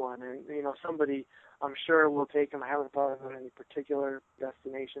you need one. And, somebody, I'm sure, will take him. I haven't thought about any particular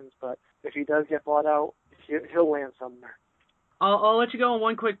destinations, but if he does get bought out, he'll land somewhere. I'll let you go on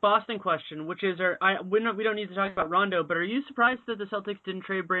one quick Boston question, which is, we don't need to talk about Rondo, but are you surprised that the Celtics didn't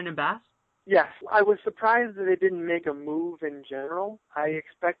trade Brandon Bass? Yes, I was surprised that they didn't make a move in general. I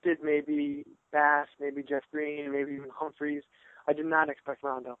expected maybe Bass, maybe Jeff Green, maybe even Humphries. I did not expect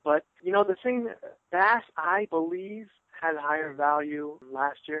Rondo. But, the thing, Bass, I believe, had higher value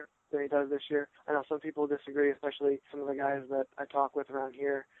last year than he does this year. I know some people disagree, especially some of the guys that I talk with around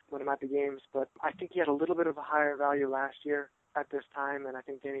here when I'm at the games. But I think he had a little bit of a higher value last year at this time, and I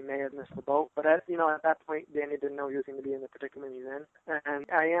think Danny may have missed the boat. But at that point, Danny didn't know he was going to be in the predicament he's in, and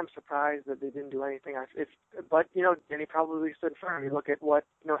I am surprised that they didn't do anything. But Danny probably stood firm. You look at what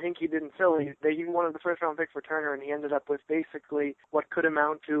Hinkie did in Philly. He wanted the first-round pick for Turner, and he ended up with basically what could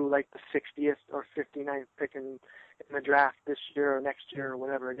amount to like the 60th or 59th pick in the draft this year or next year or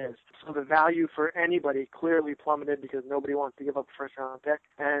whatever it is. So the value for anybody clearly plummeted because nobody wants to give up a first-round pick,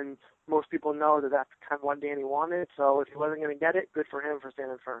 and most people know that that's kind of what Danny wanted. So if he wasn't going to get it, good for him for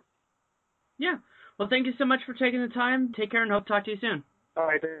standing firm. Yeah. Well, thank you so much for taking the time. Take care and hope to talk to you soon. All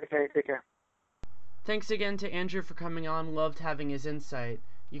right. Okay. Take care. Thanks again to Andrew for coming on. Loved having his insight.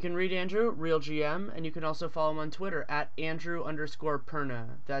 You can read Andrew, Real GM, and you can also follow him on Twitter at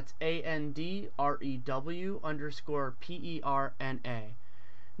Andrew_Perna. That's ANDREW_PERNA.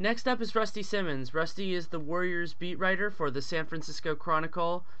 Next up is Rusty Simmons. Rusty is the Warriors beat writer for the San Francisco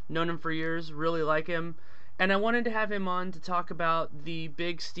Chronicle. Known him for years, really like him. And I wanted to have him on to talk about the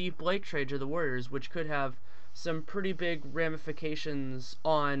big Steve Blake trade to the Warriors, which could have some pretty big ramifications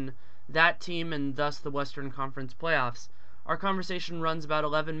on that team and thus the Western Conference playoffs. Our conversation runs about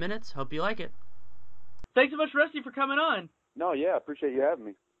 11 minutes. Hope you like it. Thanks so much, Rusty, for coming on. No, yeah, appreciate you having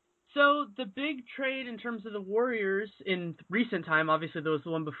me. So the big trade in terms of the Warriors in recent time, obviously there was the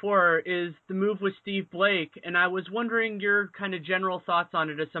one before, is the move with Steve Blake. And I was wondering your kind of general thoughts on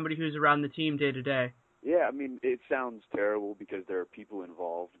it as somebody who's around the team day to day. Yeah, I mean, it sounds terrible because there are people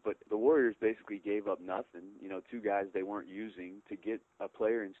involved, but the Warriors basically gave up nothing, two guys they weren't using to get a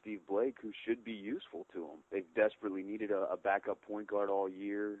player in Steve Blake who should be useful to them. They've desperately needed a backup point guard all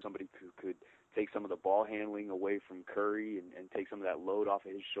year, somebody who could take some of the ball handling away from Curry and take some of that load off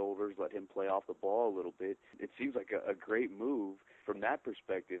of his shoulders, let him play off the ball a little bit. It seems like a great move from that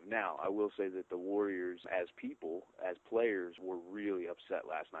perspective. Now, I will say that the Warriors, as players, were really upset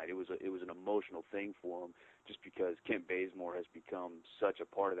last night. It was an emotional thing for them just because Kent Bazemore has become such a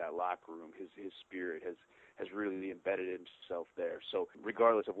part of that locker room. His spirit has really embedded himself there. So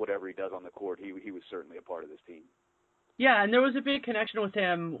regardless of whatever he does on the court, he was certainly a part of this team. Yeah, and there was a big connection with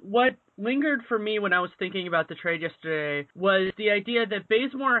him. What lingered for me when I was thinking about the trade yesterday was the idea that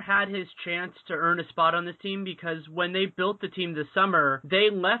Bazemore had his chance to earn a spot on this team, because when they built the team this summer, they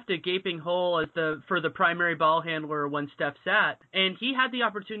left a gaping hole for the primary ball handler when Steph sat, and he had the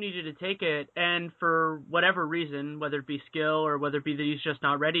opportunity to take it, and for whatever reason, whether it be skill or whether it be that he's just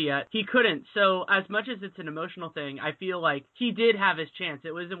not ready yet, he couldn't. So as much as it's an emotional thing, I feel like he did have his chance.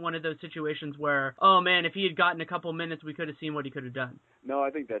 It wasn't one of those situations where, oh man, if he had gotten a couple minutes, we could have seen what he could have done. No, I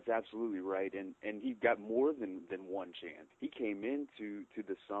think that's absolutely right, and he got more than one chance. He came into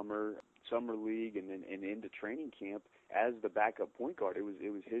the summer league and then into training camp as the backup point guard. It was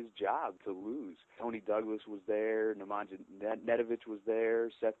his job to lose. Tony Douglas was there, Nemanja Nedovic was there,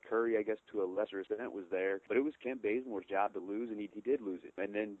 Seth Curry, I guess to a lesser extent, was there, but it was Kent Bazemore's job to lose, and he did lose it.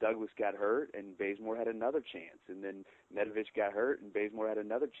 And then Douglas got hurt, and Bazemore had another chance, and then Nedovic got hurt, and Bazemore had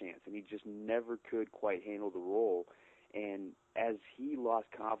another chance, and he just never could quite handle the role. And as he lost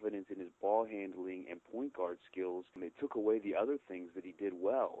confidence in his ball handling and point guard skills, it took away the other things that he did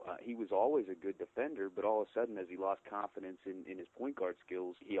well. He was always a good defender, but all of a sudden, as he lost confidence in his point guard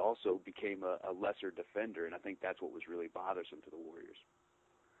skills, he also became a lesser defender, and I think that's what was really bothersome to the Warriors.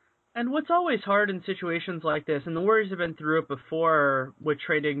 And what's always hard in situations like this, and the Warriors have been through it before with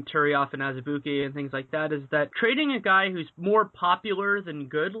trading Turiaf and Azubuike and things like that, is that trading a guy who's more popular than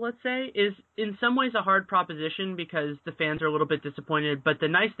good, let's say, is in some ways a hard proposition because the fans are a little bit disappointed. But the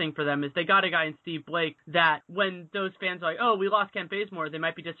nice thing for them is they got a guy in Steve Blake that when those fans are like, oh, we lost Kent Bazemore, they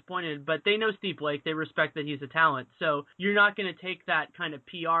might be disappointed, but they know Steve Blake. They respect that he's a talent. So you're not going to take that kind of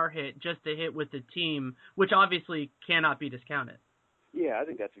PR hit just to hit with the team, which obviously cannot be discounted. Yeah, I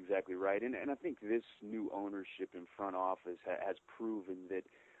think that's exactly right. And I think this new ownership in front office has proven that,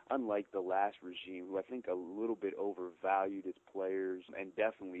 unlike the last regime, who I think a little bit overvalued its players and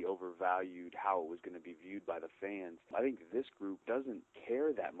definitely overvalued how it was going to be viewed by the fans, I think this group doesn't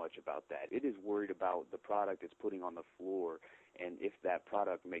care that much about that. It is worried about the product it's putting on the floor and if that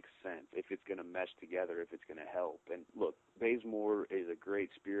product makes sense, if it's going to mesh together, if it's going to help. And look, Bazemore is a great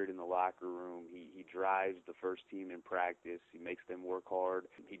spirit in the locker room. He drives the first team in practice. He makes them work hard.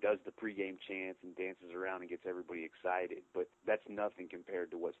 He does the pregame chants and dances around and gets everybody excited. But that's nothing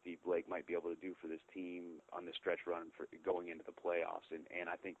compared to what Steve Blake might be able to do for this team on the stretch run for going into the playoffs. And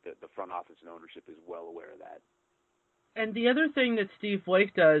I think that the front office and ownership is well aware of that. And the other thing that Steve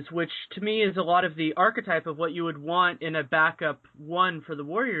Blake does, which to me is a lot of the archetype of what you would want in a backup one for the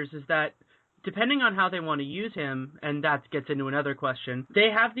Warriors, is that depending on how they want to use him, and that gets into another question, they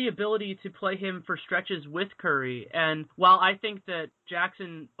have the ability to play him for stretches with Curry. And while I think that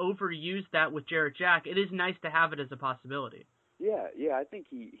Jackson overused that with Jarrett Jack, it is nice to have it as a possibility. Yeah, I think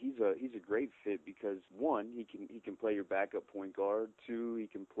he's a great fit because one, he can play your backup point guard. Two, he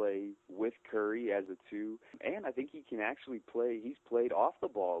can play with Curry as a two, and I think he can actually play. He's played off the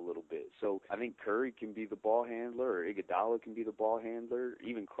ball a little bit, so I think Curry can be the ball handler, or Iguodala can be the ball handler,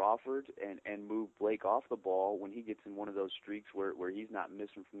 even Crawford, and move Blake off the ball when he gets in one of those streaks where he's not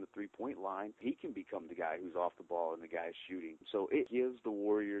missing from the 3-point line. He can become the guy who's off the ball and the guy shooting. So it gives the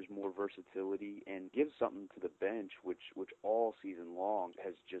Warriors more versatility and gives something to the bench, which all season long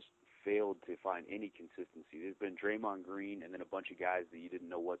has just failed to find any consistency. There's been Draymond Green and then a bunch of guys that you didn't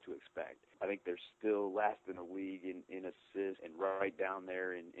know what to expect. I think they're still last in the league in assists and right down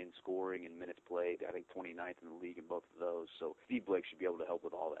there in scoring and minutes played. I think 29th in the league in both of those. So Steve Blake should be able to help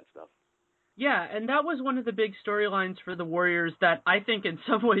with all that stuff. Yeah, and that was one of the big storylines for the Warriors that I think in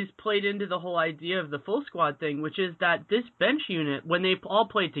some ways played into the whole idea of the full squad thing, which is that this bench unit, when they all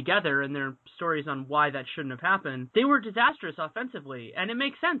played together, and there are stories on why that shouldn't have happened, they were disastrous offensively. And it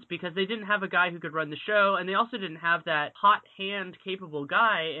makes sense because they didn't have a guy who could run the show, and they also didn't have that hot hand capable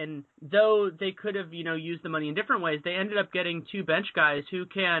guy. And though they could have, used the money in different ways, they ended up getting two bench guys who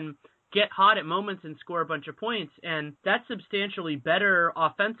can get hot at moments and score a bunch of points, and that's substantially better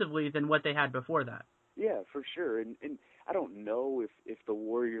offensively than what they had before that. Yeah, for sure. And I don't know if the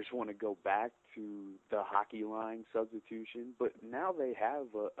Warriors want to go back to the hockey line substitution, but now they have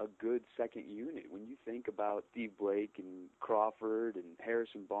a good second unit. When you think about Steve Blake and Crawford and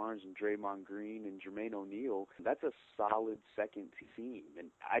Harrison Barnes and Draymond Green and Jermaine O'Neal, that's a solid second team. And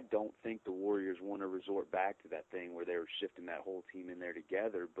I don't think the Warriors want to resort back to that thing where they were shifting that whole team in there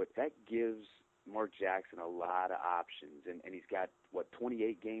together, but that gives Mark Jackson a lot of options, and he's got,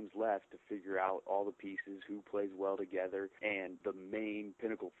 28 games left to figure out all the pieces, who plays well together, and the main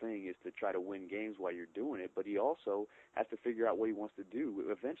pinnacle thing is to try to win games while you're doing it, but he also has to figure out what he wants to do.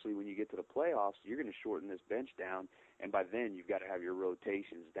 Eventually, when you get to the playoffs, you're going to shorten this bench down, and by then you've got to have your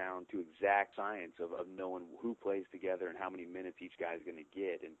rotations down to exact science of knowing who plays together and how many minutes each guy's going to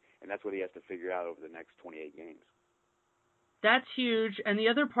get, and that's what he has to figure out over the next 28 games. That's huge, and the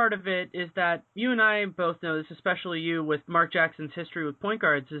other part of it is that you and I both know this, especially you with Mark Jackson's history with point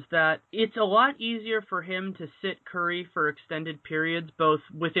guards, is that it's a lot easier for him to sit Curry for extended periods, both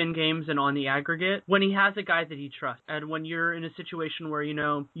within games and on the aggregate, when he has a guy that he trusts. And when you're in a situation where,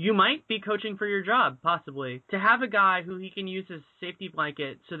 you might be coaching for your job, possibly, to have a guy who he can use as safety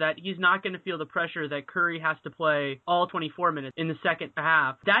blanket so that he's not going to feel the pressure that Curry has to play all 24 minutes in the second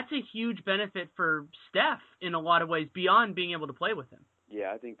half, that's a huge benefit for Steph in a lot of ways, beyond being able to play with him.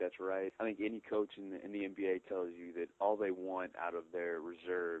 Yeah, I think that's right. I think any coach in the NBA tells you that all they want out of their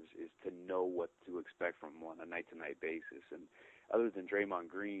reserves is to know what to expect from them on a night-to-night basis. And other than Draymond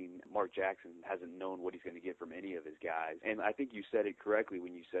Green, Mark Jackson hasn't known what he's going to get from any of his guys. And I think you said it correctly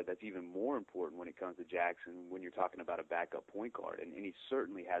when you said that's even more important when it comes to Jackson when you're talking about a backup point guard. And he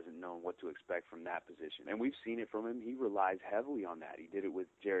certainly hasn't known what to expect from that position. And we've seen it from him. He relies heavily on that. He did it with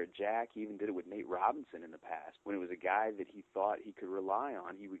Jarrett Jack. He even did it with Nate Robinson in the past. When it was a guy that he thought he could rely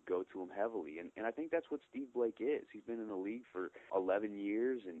on, he would go to him heavily. And I think that's what Steve Blake is. He's been in the league for 11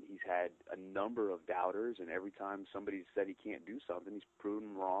 years, and he's had a number of doubters. And every time somebody said he can't do something, he's proven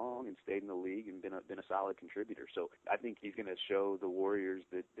them wrong and stayed in the league and been a solid contributor. So I think he's going to show the Warriors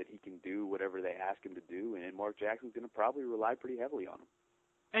that he can do whatever they ask him to do, and Mark Jackson's going to probably rely pretty heavily on him.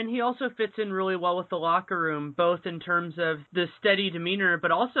 And he also fits in really well with the locker room, both in terms of the steady demeanor,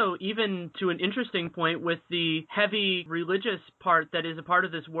 but also even to an interesting point with the heavy religious part that is a part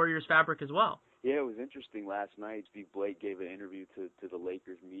of this Warriors fabric as well. Yeah, it was interesting last night. Steve Blake gave an interview to the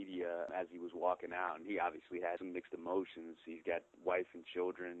Lakers media as he was walking out, and he obviously had some mixed emotions. He's got wife and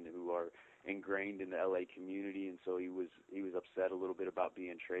children who are ingrained in the LA community, and so he was upset a little bit about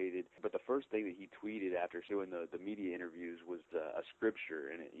being traded. But the first thing that he tweeted after doing the media interviews was a scripture,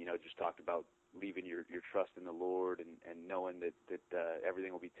 and it just talked about leaving your trust in the Lord and knowing that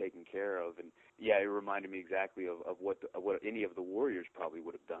everything will be taken care of. And yeah, it reminded me exactly of what any of the Warriors probably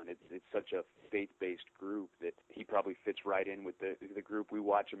would have done. It's such a faith-based group that he probably fits right in with the group. We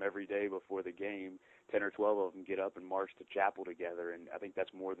watch him every day before the game. 10 or 12 of them get up and march to chapel together, and I think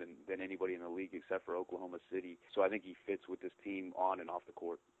that's more than anybody in the league except for Oklahoma City. So I think he fits with this team on and off the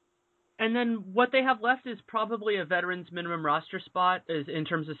court. And then what they have left is probably a veteran's minimum roster spot in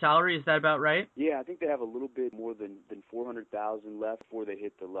terms of salary. Is that about right? Yeah, I think they have a little bit more than $400,000 left before they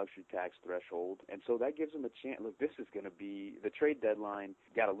hit the luxury tax threshold. And so that gives them a chance. Look, this is going to be – the trade deadline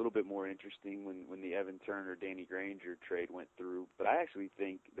got a little bit more interesting when the Evan Turner, Danny Granger trade went through. But I actually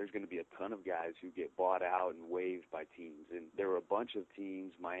think there's going to be a ton of guys who get bought out and waived by teams. And there were a bunch of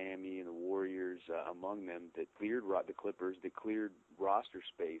teams, Miami and the Warriors among them, that cleared the Clippers, that cleared roster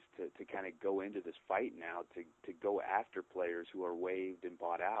space to kind of go into this fight now to go after players who are waived and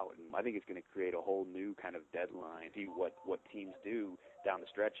bought out. And I think it's going to create a whole new kind of deadline, see what teams do down the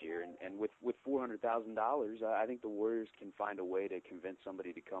stretch here. And with $400,000, I think the Warriors can find a way to convince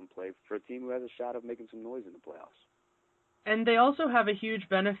somebody to come play for a team who has a shot of making some noise in the playoffs. And they also have a huge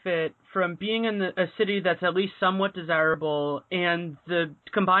benefit from being in a city that's at least somewhat desirable, and the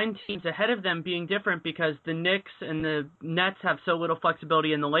combined teams ahead of them being different because the Knicks and the Nets have so little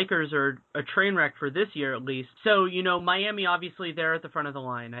flexibility, and the Lakers are a train wreck for this year at least. So, Miami, obviously, they're at the front of the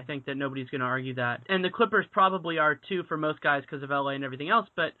line. I think that nobody's going to argue that. And the Clippers probably are too for most guys because of LA and everything else,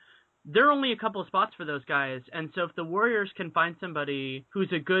 but there are only a couple of spots for those guys, and so if the Warriors can find somebody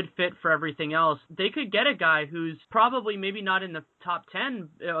who's a good fit for everything else, they could get a guy who's probably maybe not in the top 10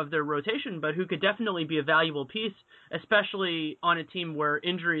 of their rotation, but who could definitely be a valuable piece, especially on a team where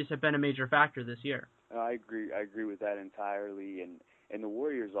injuries have been a major factor this year. I agree with that entirely, and the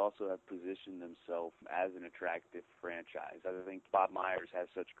Warriors also have positioned themselves as an attractive franchise. I think Bob Myers has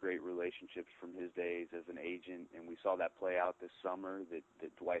such great relationships from his days as an agent, and we saw that play out this summer,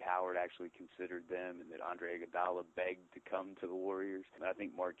 that Dwight Howard actually considered them and that Andre Iguodala begged to come to the Warriors. And I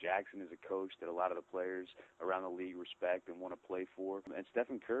think Mark Jackson is a coach that a lot of the players around the league respect and want to play for. And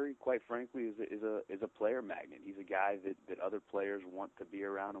Stephen Curry, quite frankly, is a player magnet. He's a guy that other players want to be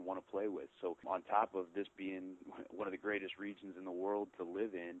around and want to play with. So on top of this being one of the greatest regions in the world to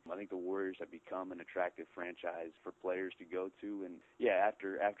live in, I think the Warriors have become an attractive franchise for players to go to. And yeah,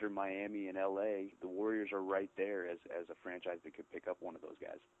 after Miami and LA, the Warriors are right there as a franchise that could pick up one of those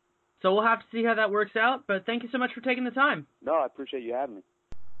guys. So we'll have to see how that works out, but thank you so much for taking the time. No, I appreciate you having me.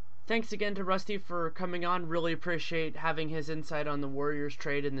 Thanks again to Rusty for coming on. Really appreciate having his insight on the Warriors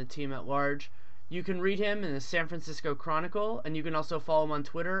trade and the team at large. You can read him in the San Francisco Chronicle, and you can also follow him on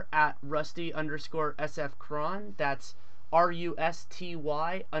Twitter at Rusty_SFChron. That's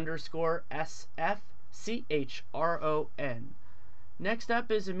RUSTY_SFCHRON. Next up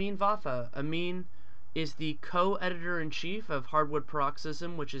is Amin Vafa. Amin is the co-editor-in-chief of Hardwood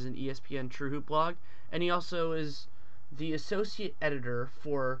Paroxysm, which is an ESPN True Hoop blog, and he also is the associate editor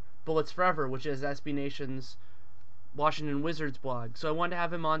for Bullets Forever, which is SB Nation's Washington Wizards blog. So I wanted to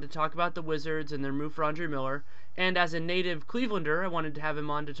have him on to talk about the Wizards and their move for Andre Miller, and as a native Clevelander, I wanted to have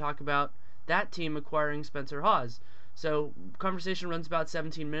him on to talk about that team acquiring Spencer Hawes. So conversation runs about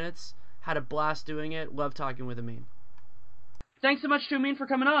 17 minutes. Had a blast doing it. Love talking with Amin. Thanks so much to Amin for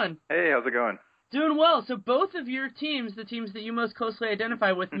coming on. Hey, how's it going? Doing well. So both of your teams, the teams that you most closely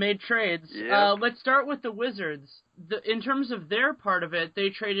identify with, made trades. Yeah. Let's start with the Wizards. In terms of their part of it, they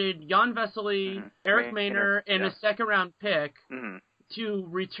traded Jan Vesely, Eric Maynor, and a second-round pick to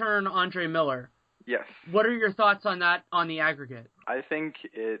return Andre Miller. Yes. What are your thoughts on that on the aggregate? I think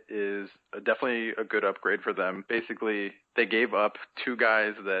it is definitely a good upgrade for them. Basically, they gave up two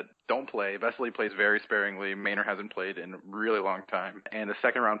guys that don't play. Vesely plays very sparingly. Maynor hasn't played in a really long time. And a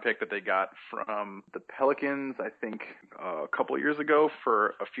second-round pick that they got from the Pelicans, I think, a couple of years ago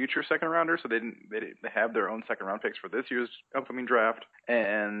for a future second-rounder. So they have their own second-round picks for this year's upcoming draft.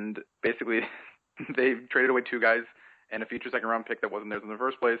 And basically, they traded away two guys and a future second-round pick that wasn't theirs in the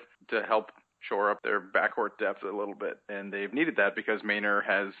first place to help shore up their backcourt depth a little bit. And they've needed that because Maynor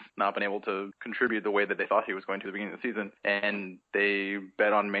has not been able to contribute the way that they thought he was going to at the beginning of the season. And they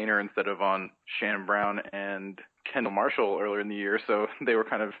bet on Maynor instead of on Shannon Brown and Kendall Marshall earlier in the year. So they were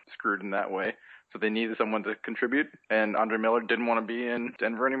kind of screwed in that way. So they needed someone to contribute. And Andre Miller didn't want to be in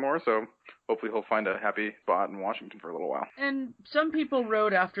Denver anymore. So hopefully he'll find a happy spot in Washington for a little while. And some people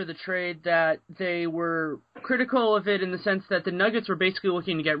wrote after the trade that they were critical of it in the sense that the Nuggets were basically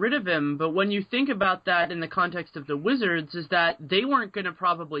looking to get rid of him. But when you think about that in the context of the Wizards, is that they weren't going to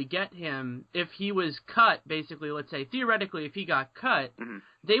probably get him if he was cut, basically, let's say, theoretically, if he got cut,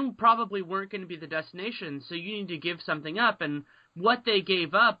 they probably weren't going to be the destination. So you need to give something up. And what they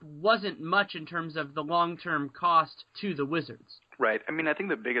gave up wasn't much in terms of the long-term cost to the Wizards. Right. I mean, I think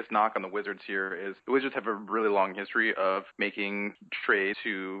the biggest knock on the Wizards here is the Wizards have a really long history of making trades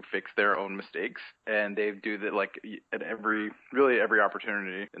to fix their own mistakes. And they do that like at every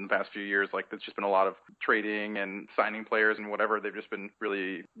opportunity in the past few years. Like there's just been a lot of trading and signing players and whatever. They've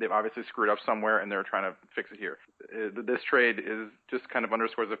obviously screwed up somewhere and they're trying to fix it here. This trade is just kind of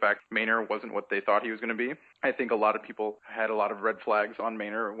underscores the fact Maynor wasn't what they thought he was going to be. I think a lot of people had a lot of red flags on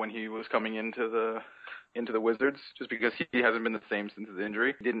Maynor when he was coming into the Wizards, just because he hasn't been the same since his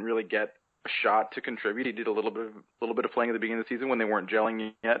injury. He didn't really get a shot to contribute. He did a little bit of playing at the beginning of the season when they weren't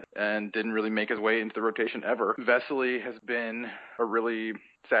gelling yet, and didn't really make his way into the rotation ever. Vesely has been a really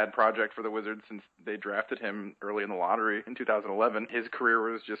sad project for the Wizards since they drafted him early in the lottery in 2011. His career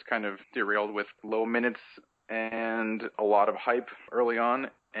was just kind of derailed with low minutes and a lot of hype early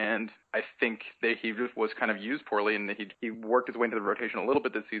on. And I think that he just was kind of used poorly, and he worked his way into the rotation a little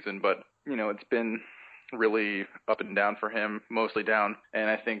bit this season, but it's been really up and down for him, mostly down. And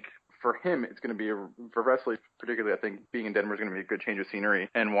I think for him, it's going to be, for Vesely particularly, I think being in Denver is going to be a good change of scenery.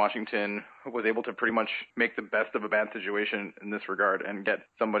 And Washington was able to pretty much make the best of a bad situation in this regard and get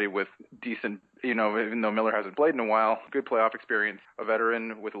somebody with decent, even though Miller hasn't played in a while, good playoff experience, a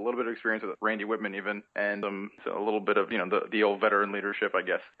veteran with a little bit of experience with Randy Whitman even, and a little bit of, the old veteran leadership, I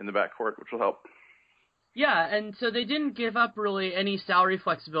guess, in the backcourt, which will help. Yeah, and so they didn't give up really any salary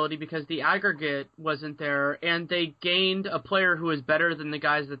flexibility because the aggregate wasn't there, and they gained a player who was better than the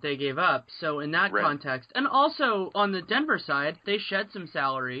guys that they gave up. So in that context, and also on the Denver side, they shed some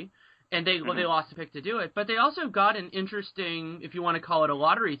salary, and they lost a pick to do it, but they also got an interesting, if you want to call it a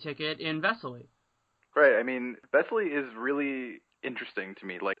lottery ticket, in Vesely. Right, I mean, Vesely is really interesting to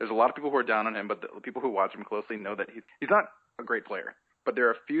me. Like, there's a lot of people who are down on him, but the people who watch him closely know that he's not a great player. But there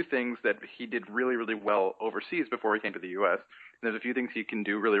are a few things that he did really, really well overseas before he came to the U.S. And there's a few things he can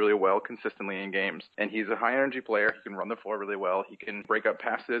do really, really well consistently in games. And he's a high-energy player. He can run the floor really well. He can break up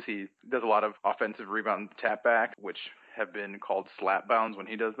passes. He does a lot of offensive rebound tap back, which have been called slap bounds when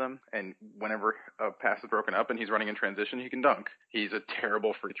he does them. And whenever a pass is broken up and he's running in transition, he can dunk. He's a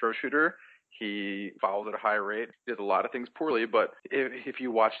terrible free throw shooter. He fouls at a high rate. He does a lot of things poorly, but if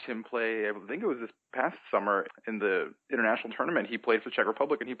you watched him play, I think it was this past summer in the international tournament, he played for the Czech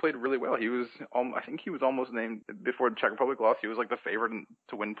Republic, and he played really well. I think he was almost named, before the Czech Republic lost, he was like the favorite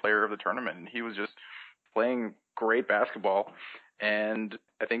to win player of the tournament, and he was just playing great basketball. And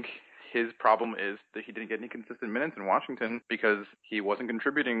I think his problem is that he didn't get any consistent minutes in Washington because he wasn't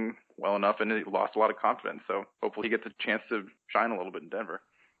contributing well enough and he lost a lot of confidence. So hopefully he gets a chance to shine a little bit in Denver.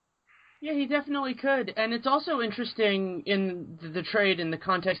 Yeah, he definitely could. And it's also interesting in the trade in the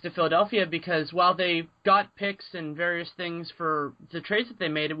context of Philadelphia because while they got picks and various things for the trades that they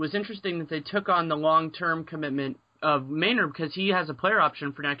made, it was interesting that they took on the long-term commitment of Maynard because he has a player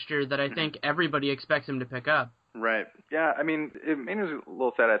option for next year that I think everybody expects him to pick up. Right. Yeah, I mean, Maynard's a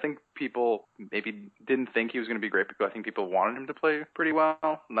little sad. I think people maybe didn't think he was going to be great because I think people wanted him to play pretty well.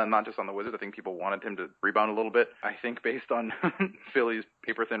 Not just on the Wizards. I think people wanted him to rebound a little bit. I think based on Philly's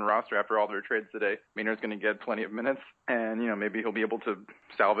paper-thin roster after all their trades today, Maynard's going to get plenty of minutes. And, maybe he'll be able to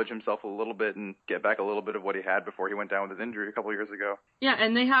salvage himself a little bit and get back a little bit of what he had before he went down with his injury a couple of years ago. Yeah,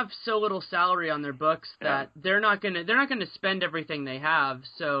 and they have so little salary on their books that they're not going to spend everything they have.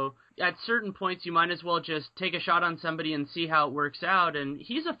 So at certain points, you might as well just take a shot on somebody and see how it works out. And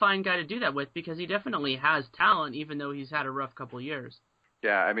he's a fine guy to do that with because he definitely has talent, even though he's had a rough couple of years.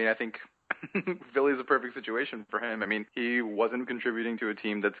 Yeah, I mean, I think Philly's a perfect situation for him. I mean, he wasn't contributing to a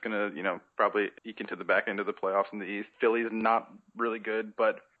team that's going to, probably eke into the back end of the playoffs in the East. Philly's not really good,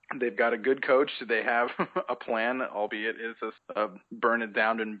 but they've got a good coach. They have a plan, albeit it's a burn it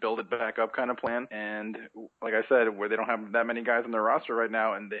down and build it back up kind of plan. And like I said, where they don't have that many guys on their roster right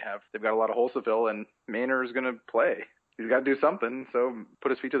now, and they've got a lot of holes to fill, and Maynard is going to play. He's got to do something, so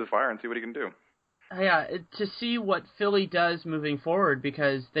put his feet to the fire and see what he can do. Yeah, to see what Philly does moving forward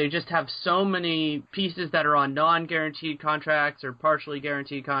because they just have so many pieces that are on non-guaranteed contracts or partially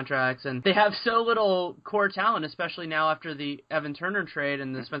guaranteed contracts, and they have so little core talent, especially now after the Evan Turner trade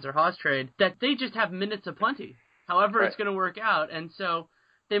and the Spencer Hawes trade, that they just have minutes aplenty, however it's going to work out. And so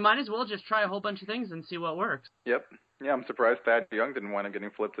they might as well just try a whole bunch of things and see what works. Yep. Yeah, I'm surprised Thad Young didn't wind up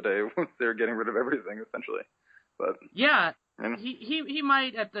getting flipped today. They're getting rid of everything, essentially. But yeah. He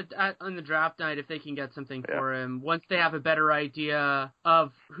might on the draft night if they can get something for him once they have a better idea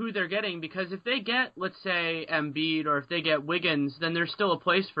of who they're getting, because if they get, let's say, Embiid or if they get Wiggins, then there's still a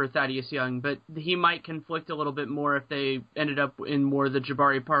place for Thaddeus Young, but he might conflict a little bit more if they ended up in more the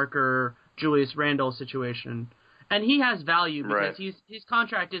Jabari Parker, Julius Randle situation. And he has value because his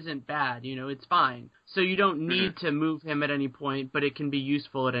contract isn't bad, it's fine. So you don't need to move him at any point, but it can be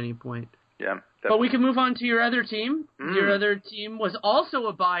useful at any point. Yeah. Definitely. But we can move on to your other team. Your other team was also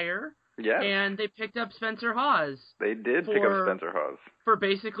a buyer. Yeah. And they picked up Spencer Hawes. They did pick up Spencer Hawes.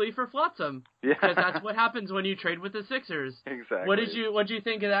 For Flotsam. Yeah. Because that's what happens when you trade with the Sixers. Exactly. What did you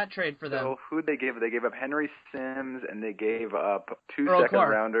think of that trade for them? So who'd they give? They gave up Henry Sims and they gave up two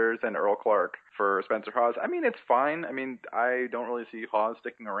second-rounders and Earl Clark for Spencer Hawes. I mean, it's fine. I mean, I don't really see Hawes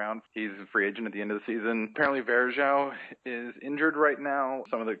sticking around. He's a free agent at the end of the season. Apparently, Verjao is injured right now.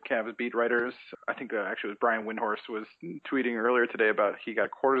 Some of the Cavs beat writers, I think actually it was Brian Windhorst, was tweeting earlier today about he got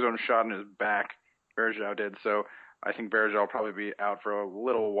a cortisone shot in his back. Verjao did. So I think Verjao will probably be out for a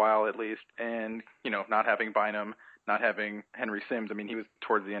little while at least. And, not having Bynum, not having Henry Sims. I mean, he was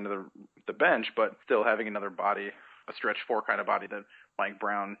towards the end of the bench, but still having another body, a stretch four kind of body that Mike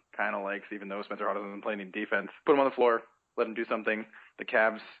Brown kind of likes, even though Spencer Hawes doesn't play any defense. Put him on the floor, let him do something. The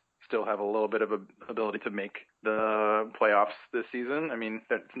Cavs still have a little bit of ability to make the playoffs this season. I mean,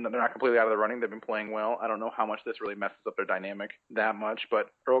 they're not completely out of the running. They've been playing well. I don't know how much this really messes up their dynamic that much, but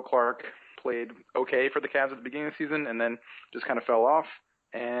Earl Clark played okay for the Cavs at the beginning of the season and then just kind of fell off,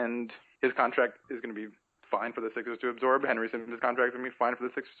 and his contract is going to be fine for the Sixers to absorb. Henry Simmons' contract is going to be fine for the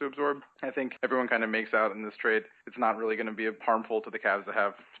Sixers to absorb. I think everyone kind of makes out in this trade it's not really going to be harmful to the Cavs to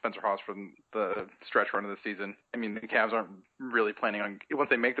have Spencer Hawes for the stretch run of the season. I mean, the Cavs aren't really planning on, if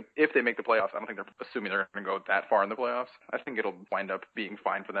they make the playoffs, I don't think they're assuming they're going to go that far in the playoffs. I think it'll wind up being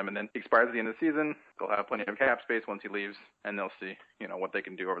fine for them, and then he expires at the end of the season. They'll have plenty of cap space once he leaves, and they'll see, what they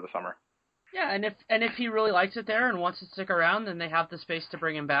can do over the summer. Yeah, and if he really likes it there and wants to stick around, then they have the space to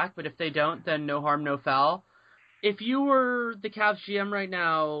bring him back. But if they don't, then no harm, no foul. If you were the Cavs GM right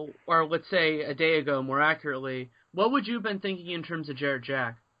now, or let's say a day ago, more accurately, what would you have been thinking in terms of Jarrett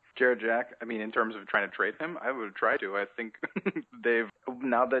Jack? Jarrett Jack, I mean, in terms of trying to trade him, I would try to. I think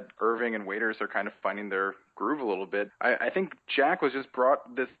now that Irving and Waiters are kind of finding their groove a little bit, I think Jack was just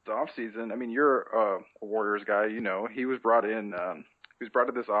brought this offseason. I mean, you're a Warriors guy, he was brought in. He was brought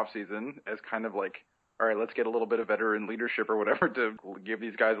in this offseason as kind of like, all right, let's get a little bit of veteran leadership or whatever to give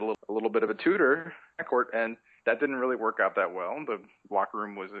these guys a little bit of a tutor backcourt, and that didn't really work out that well. The locker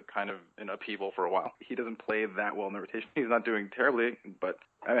room was kind of in upheaval for a while. He doesn't play that well in the rotation. He's not doing terribly, but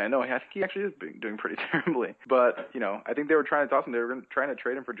I mean, no, I think he actually is doing pretty terribly. But, I think they were trying to toss him. They were trying to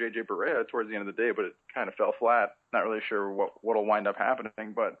trade him for J.J. Barea towards the end of the day, but it kind of fell flat. Not really sure what'll wind up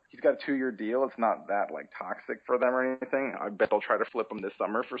happening, but he's got a 2-year deal. It's not that, toxic for them or anything. I bet they'll try to flip him this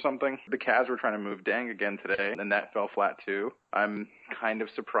summer for something. The Cavs were trying to move Deng again today, and that fell flat too. I'm kind of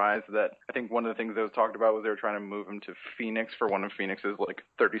surprised that I think one of the things that was talked about was they were trying to move him to Phoenix for one of Phoenix's,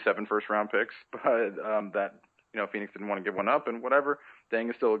 37 first-round picks, but that Phoenix didn't want to give one up and whatever. Deng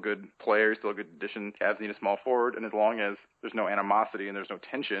is still a good player, still a good addition. Cavs need a small forward, and as long as there's no animosity and there's no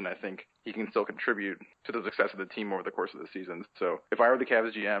tension, I think he can still contribute to the success of the team over the course of the season. So if I were the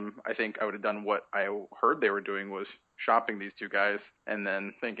Cavs GM, I think I would have done what I heard they were doing, was shopping these two guys and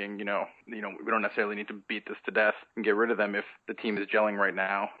then thinking, we don't necessarily need to beat this to death and get rid of them if the team is gelling right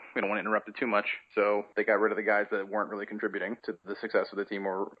now. We don't want to interrupt it too much. So they got rid of the guys that weren't really contributing to the success of the team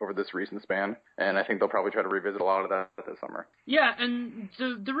over this recent span. And I think they'll probably try to revisit a lot of that this summer. Yeah, and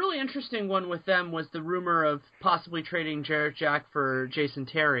the really interesting one with them was the rumor of possibly trading Jarrett Jack for Jason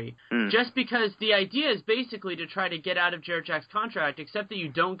Terry. Just because the idea is basically to try to get out of Jarrett Jack's contract, except that you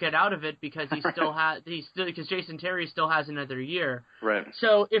don't get out of it because because Jason Terry still has another year. Right.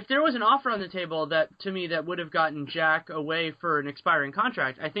 So if there was an offer on the table that would have gotten Jack away for an expiring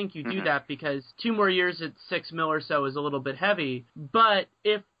contract, I think you do that because 2 more years at $6 million or so is a little bit heavy. But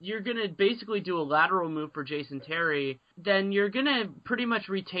if you're going to basically do a lateral move for Jason Terry, then you're going to pretty much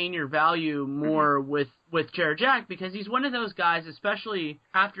retain your value more with Jarrett Jack, because he's one of those guys, especially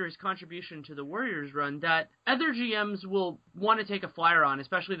after his contribution to the Warriors run, that other GMs will want to take a flyer on,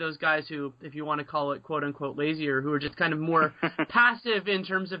 especially those guys who, if you want to call it quote-unquote lazier, who are just kind of more passive in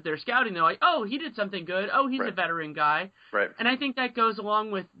terms of their scouting. They're like, oh, he did something good. Oh, he's a veteran guy. Right. And I think that goes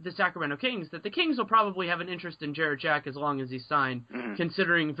along with the Sacramento Kings, that the Kings will probably have an interest in Jarrett Jack as long as he's signed,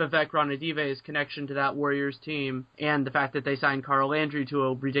 considering Vivek Ranadive's connection to that Warriors team and the fact that they signed Carl Landry to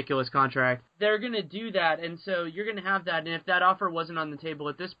a ridiculous contract. They're going to do that, and so you're going to have that. And if that offer wasn't on the table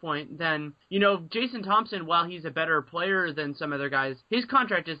at this point, then, Jason Thompson, while he's a better player than some other guys, his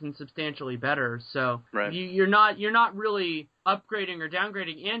contract isn't substantially better. So you're not really upgrading or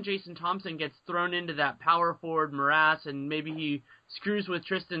downgrading, and Jason Thompson gets thrown into that power forward morass, and maybe he screws with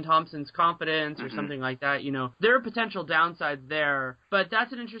Tristan Thompson's confidence or something like that. There are potential downsides there, but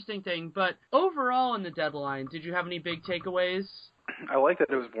that's an interesting thing. But overall in the deadline, did you have any big takeaways? I like that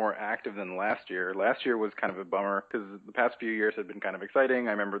it was more active than last year. Last year was kind of a bummer because the past few years had been kind of exciting.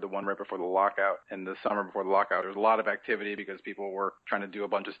 I remember the one right before the lockout and the summer before the lockout. There was a lot of activity because people were trying to do a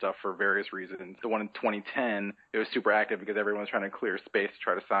bunch of stuff for various reasons. The one in 2010, it was super active because everyone was trying to clear space to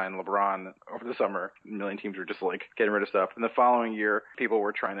try to sign LeBron over the summer. A million teams were just getting rid of stuff. And the following year, people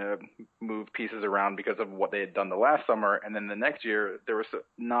were trying to move pieces around because of what they had done the last summer. And then the next year, there was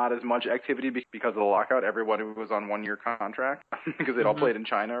not as much activity because of the lockout. Everyone was on 1-year contract. Because they'd all played in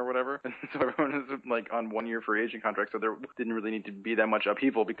China or whatever. And so everyone is on 1-year free agent contract. So there didn't really need to be that much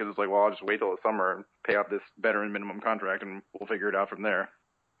upheaval because it's I'll just wait till the summer and pay off this veteran minimum contract and we'll figure it out from there.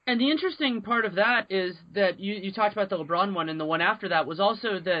 And the interesting part of that is that you talked about the LeBron one, and the one after that was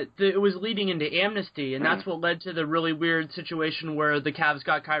also that it was leading into amnesty, and that's what led to the really weird situation where the Cavs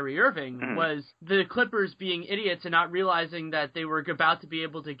got Kyrie Irving, was the Clippers being idiots and not realizing that they were about to be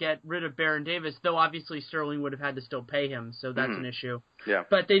able to get rid of Baron Davis, though obviously Sterling would have had to still pay him, so that's an issue. Yeah.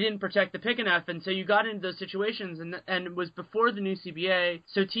 But they didn't protect the pick enough, and so you got into those situations, and it was before the new CBA,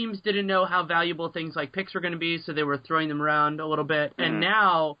 so teams didn't know how valuable things like picks were going to be, so they were throwing them around a little bit. And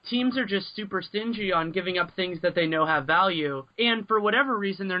now teams are just super stingy on giving up things that they know have value, and for whatever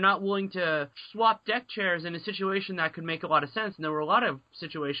reason, they're not willing to swap deck chairs in a situation that could make a lot of sense, and there were a lot of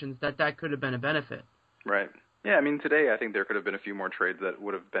situations that could have been a benefit. Right. Yeah, I mean, today I think there could have been a few more trades that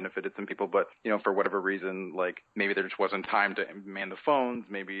would have benefited some people, but, for whatever reason, maybe there just wasn't time to man the phones.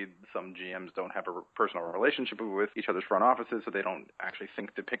 Maybe some GMs don't have a personal relationship with each other's front offices, so they don't actually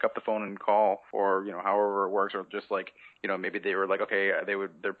think to pick up the phone and call, or, however it works, or just maybe they were okay,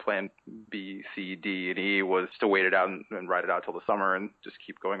 their plan B, C, D, and E was to wait it out and ride it out till the summer and just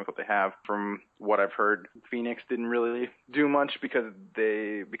keep going with what they have. From what I've heard, Phoenix didn't really do much because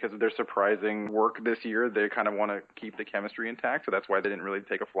of their surprising work this year. They kind of want to keep the chemistry intact, so that's why they didn't really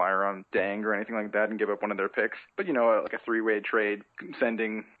take a flyer on Deng or anything like that and give up one of their picks. But a 3-way trade,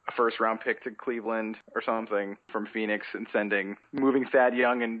 sending a first-round pick to Cleveland or something from Phoenix, and moving Thad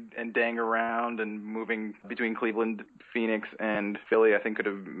Young and Deng around, and moving between Cleveland, Phoenix, and Philly, I think could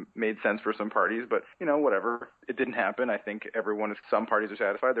have made sense for some parties. But whatever, it didn't happen. I think some parties are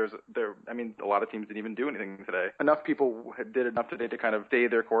satisfied. A lot of teams didn't even do anything today. Enough people did enough today to kind of stay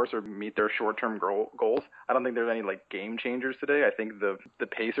their course or meet their short-term goals. I don't think there's any game changers today. I think the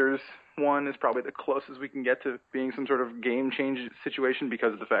Pacers one is probably the closest we can get to being some sort of game change situation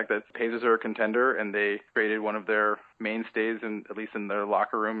because of the fact that Pacers are a contender and they traded one of their mainstays, at least in their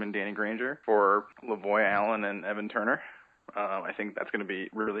locker room, in Danny Granger for Lavoy Allen and Evan Turner. I think that's going to be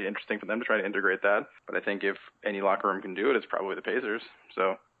really interesting for them to try to integrate that. But I think if any locker room can do it, it's probably the Pacers.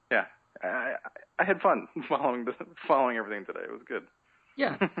 So, yeah, I had fun following everything today. It was good.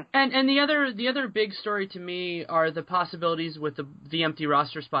 Yeah, and the other big story to me are the possibilities with the empty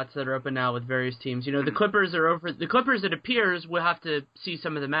roster spots that are open now with various teams. You know, the Clippers are over. The Clippers, it appears, we'll have to see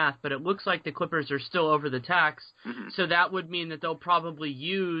some of the math, but it looks like the Clippers are still over the tax. So that would mean that they'll probably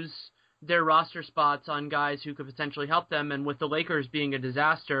use their roster spots on guys who could potentially help them. And with the Lakers being a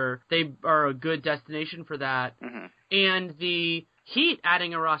disaster, they are a good destination for that. And the Heat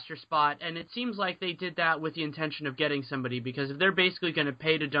adding a roster spot, and it seems like they did that with the intention of getting somebody, because if they're basically going to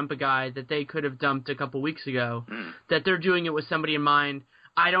pay to dump a guy that they could have dumped a couple weeks ago, that they're doing it with somebody in mind.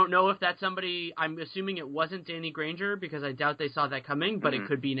 I don't know if that's somebody. I'm assuming it wasn't Danny Granger, because I doubt they saw that coming, but it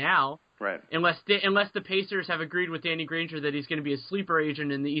could be now. Right. Unless the Pacers have agreed with Danny Granger that he's going to be a sleeper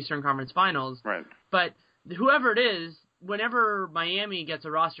agent in the Eastern Conference Finals. Right. But whoever it is, whenever Miami gets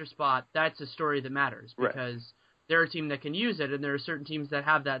a roster spot, that's a story that matters, because they're a team that can use it, and there are certain teams that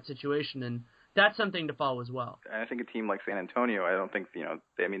have that situation, and that's something to follow as well. And I think a team like San Antonio, I don't think,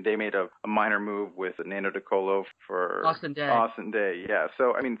 they made a minor move with Nando De Colo for Austin Day. Yeah.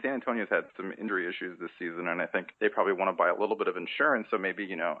 So, San Antonio's had some injury issues this season, and I think they probably want to buy a little bit of insurance. So maybe,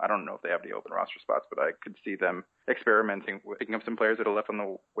 I don't know if they have the open roster spots, but I could see them experimenting with picking up some players that are left on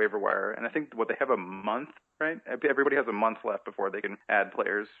the waiver wire. And I think they have a month, right? Everybody has a month left before they can add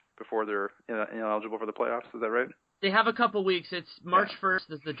players before they're ineligible for the playoffs. Is that right? They have a couple weeks. It's March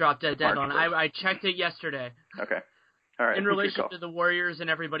 1st is the drop-dead deadline. I checked it yesterday. Okay. All right. In relation to the Warriors and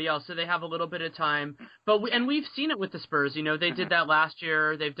everybody else, so they have a little bit of time. But we've seen it with the Spurs. They did that last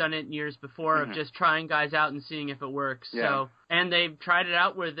year. They've done it in years before of just trying guys out and seeing if it works. Yeah. So, and they've tried it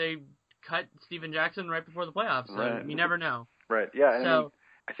out where they cut Steven Jackson right before the playoffs. So you never know. Right. Yeah. So,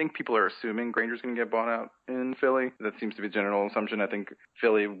 I think people are assuming Granger's going to get bought out in Philly. That seems to be a general assumption. I think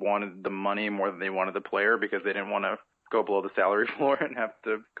Philly wanted the money more than they wanted the player, because they didn't want to go below the salary floor and have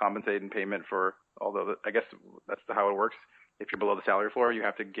to compensate in payment for, although I guess that's how it works. If you're below the salary floor, you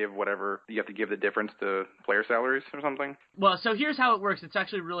have to give the difference to player salaries or something. Well, so here's how it works. It's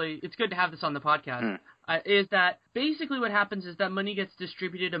actually it's good to have this on the podcast. Is that basically what happens is that money gets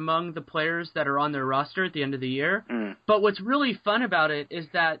distributed among the players that are on their roster at the end of the year. But what's really fun about it is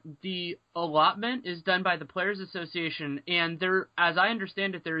that the allotment is done by the Players Association, and there, as I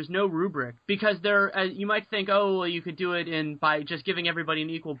understand it, there is no rubric, because you might think, you could do it by just giving everybody an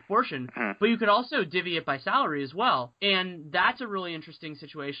equal proportion, but you could also divvy it by salary as well, and that's a really interesting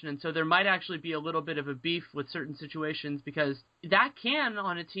situation. And so there might actually be a little bit of a beef with certain situations, because that can,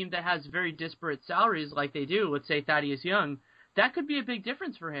 on a team that has very disparate salaries like they do, let's say Thaddeus Young, that could be a big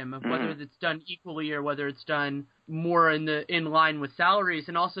difference for him of whether it's done equally or whether it's done more in line with salaries.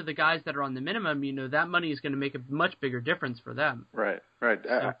 And also the guys that are on the minimum, that money is going to make a much bigger difference for them. Right.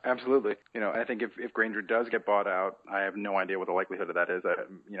 So. Absolutely. I think if Granger does get bought out, I have no idea what the likelihood of that is.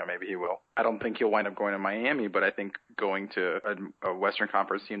 Maybe he will. I don't think he'll wind up going to Miami, but I think going to a Western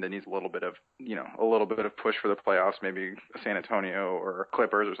Conference team that needs a little bit of push for the playoffs, maybe San Antonio or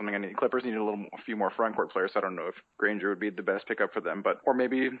Clippers or something. Clippers need a few more front court players. So I don't know if Granger would be the best pickup for them, or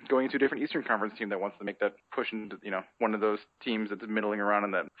maybe going to a different Eastern Conference team that wants to make that push into, one of those teams that's middling around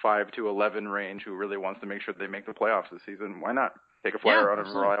in that 5 to 11 range who really wants to make sure they make the playoffs this season. Why not? Take a flyer out of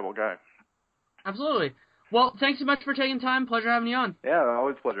a reliable guy. Absolutely. Well, thanks so much for taking time. Pleasure having you on. Yeah,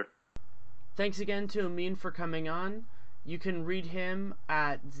 always a pleasure. Thanks again to Amin for coming on. You can read him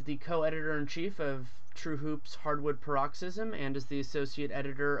as the co-editor-in-chief of True Hoops Hardwood Paroxysm and as the associate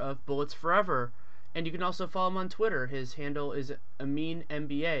editor of Bullets Forever. And you can also follow him on Twitter. His handle is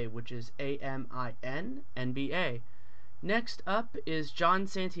AminNBA, which is AMINNBA. Next up is John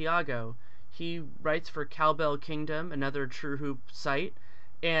Santiago. He writes for Cowbell Kingdom, another True Hoop site,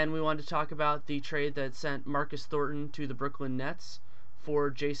 and we wanted to talk about the trade that sent Marcus Thornton to the Brooklyn Nets for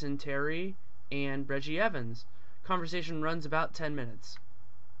Jason Terry and Reggie Evans. Conversation runs about 10 minutes.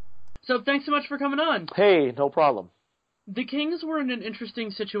 So thanks so much for coming on. Hey, no problem. The Kings were in an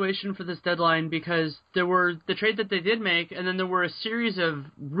interesting situation for this deadline because there were the trade that they did make, and then there were a series of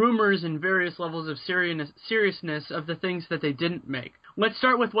rumors and various levels of seriousness of the things that they didn't make. Let's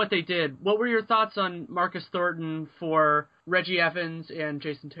start with what they did. What were your thoughts on Marcus Thornton for Reggie Evans and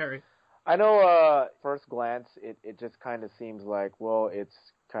Jason Terry? I know first glance it just kind of seems like, well, it's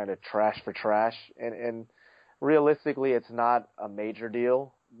kind of trash for trash, and realistically it's not a major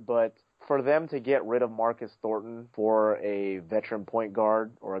deal, but for them to get rid of Marcus Thornton for a veteran point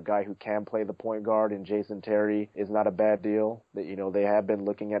guard or a guy who can play the point guard in Jason Terry is not a bad deal. They have been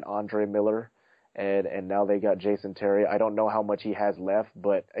looking at Andre Miller, and now they got Jason Terry. I don't know how much he has left,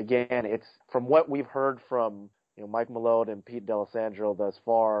 but again, it's from what we've heard from Mike Malone and Pete D'Alessandro thus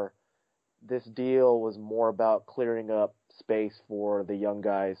far, this deal was more about clearing up space for the young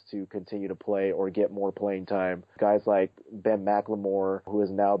guys to continue to play or get more playing time. Guys like Ben McLemore, who has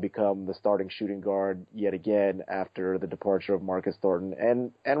now become the starting shooting guard yet again after the departure of Marcus Thornton,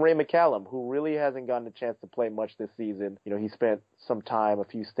 and Ray McCallum, who really hasn't gotten a chance to play much this season. He spent some time, a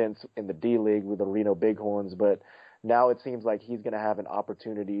few stints in the D-League with the Reno Bighorns, but now it seems like he's going to have an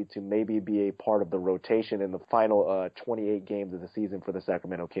opportunity to maybe be a part of the rotation in the final 28 games of the season for the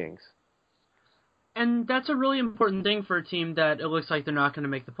Sacramento Kings. And that's a really important thing for a team that it looks like they're not going to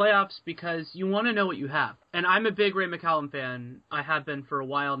make the playoffs, because you want to know what you have. And I'm a big Ray McCallum fan. I have been for a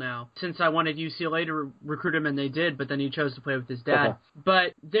while now, since I wanted UCLA to recruit him, and they did, but then he chose to play with his dad.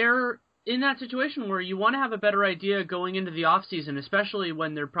 But they're in that situation where you want to have a better idea going into the offseason, especially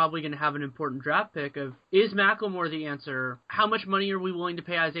when they're probably going to have an important draft pick of, is McLemore the answer? How much money are we willing to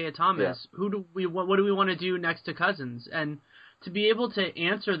pay Isaiah Thomas? Yeah. What do we want to do next to Cousins? And to be able to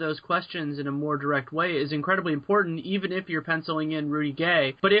answer those questions in a more direct way is incredibly important, even if you're penciling in Rudy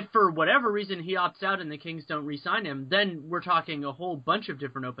Gay. But if for whatever reason he opts out and the Kings don't re-sign him, then we're talking a whole bunch of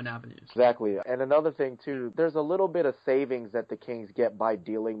different open avenues. Exactly. And another thing, too, there's a little bit of savings that the Kings get by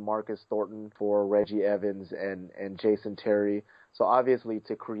dealing Marcus Thornton for Reggie Evans and Jason Terry. So obviously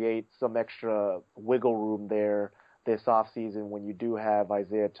to create some extra wiggle room there this offseason when you do have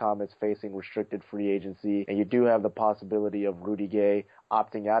Isaiah Thomas facing restricted free agency and you do have the possibility of Rudy Gay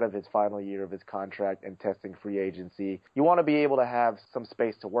opting out of his final year of his contract and testing free agency, you want to be able to have some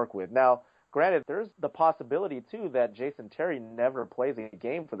space to work with. Now, granted, there's the possibility, too, that Jason Terry never plays a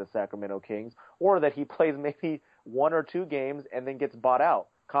game for the Sacramento Kings, or that he plays maybe 1 or 2 games and then gets bought out.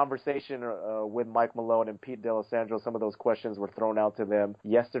 Conversation with Mike Malone and Pete D'Alessandro, some of those questions were thrown out to them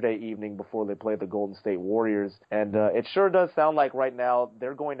yesterday evening before they played the Golden State Warriors. And it sure does sound like right now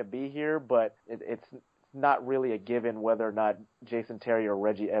they're going to be here, but it's not really a given whether or not Jason Terry or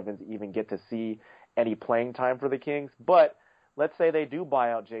Reggie Evans even get to see any playing time for the Kings. But let's say they do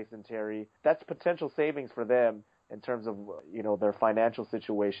buy out Jason Terry. That's potential savings for them in terms of, their financial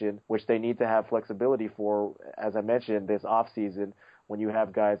situation, which they need to have flexibility for, as I mentioned, this offseason, when you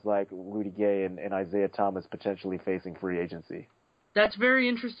have guys like Rudy Gay and Isaiah Thomas potentially facing free agency. That's very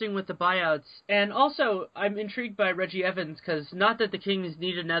interesting with the buyouts. And also, I'm intrigued by Reggie Evans, because not that the Kings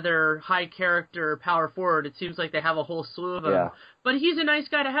need another high-character power forward. It seems like they have a whole slew of them. Yeah. But he's a nice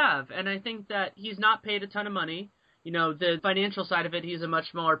guy to have, and I think that he's not paid a ton of money. The financial side of it, he's a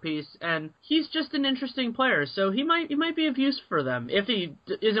much smaller piece, and he's just an interesting player. So he might be of use for them if he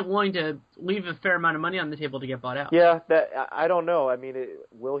isn't willing to leave a fair amount of money on the table to get bought out. Yeah, I don't know. I mean,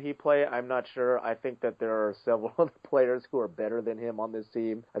 will he play? I'm not sure. I think that there are several other players who are better than him on this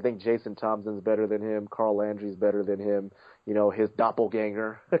team. I think Jason Thompson's better than him. Carl Landry's better than him. His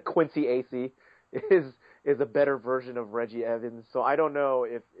doppelganger, Quincy Acey, is a better version of Reggie Evans. So I don't know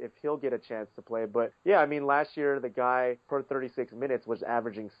if he'll get a chance to play. But, yeah, I mean, last year the guy per 36 minutes was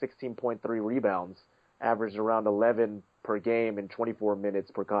averaging 16.3 rebounds, averaged around 11 per game in 24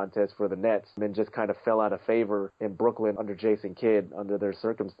 minutes per contest for the Nets, and then just kind of fell out of favor in Brooklyn under Jason Kidd under their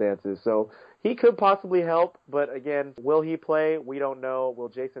circumstances. So he could possibly help, but again, will he play? We don't know. Will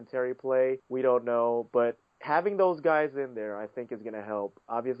Jason Terry play? We don't know. But having those guys in there, I think, is going to help.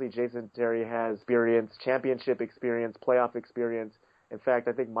 Obviously, Jason Terry has experience, championship experience, playoff experience. In fact,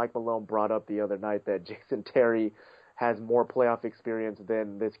 I think Mike Malone brought up the other night that Jason Terry has more playoff experience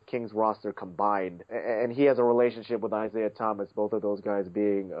than this Kings roster combined. And he has a relationship with Isaiah Thomas, both of those guys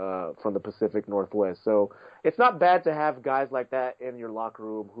being from the Pacific Northwest. So it's not bad to have guys like that in your locker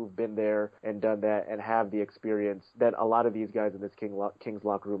room who've been there and done that and have the experience that a lot of these guys in this Kings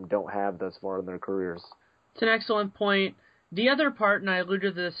locker room don't have thus far in their careers. It's an excellent point. The other part, and I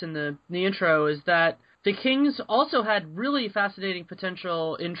alluded to this in the intro, is that the Kings also had really fascinating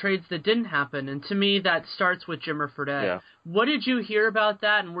potential in trades that didn't happen, and to me that starts with Jimmer Fredette. Yeah. What did you hear about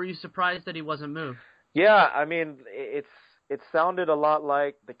that, and were you surprised that he wasn't moved? Yeah, I mean, it sounded a lot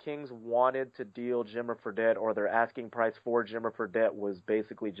like the Kings wanted to deal Jimmer Fredette, or their asking price for Jimmer Fredette was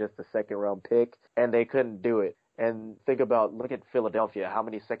basically just a second-round pick, and they couldn't do it. And look at Philadelphia. How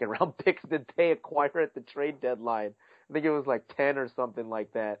many second-round picks did they acquire at the trade deadline? I think it was like 10 or something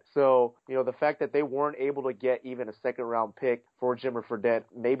like that. So, the fact that they weren't able to get even a second-round pick for Jimmer Fredette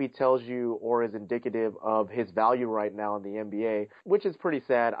maybe tells you or is indicative of his value right now in the NBA, which is pretty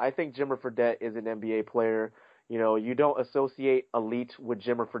sad. I think Jimmer Fredette is an NBA player. You know, you don't associate elite with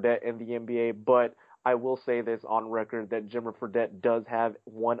Jimmer Fredette in the NBA, but I will say this on record that Jimmer Fredette does have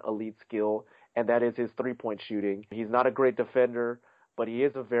one elite skill, and that is his three-point shooting. He's not a great defender, but he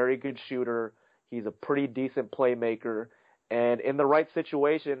is a very good shooter. He's a pretty decent playmaker. And in the right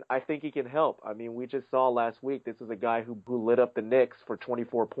situation, I think he can help. I mean, we just saw last week, this is a guy who lit up the Knicks for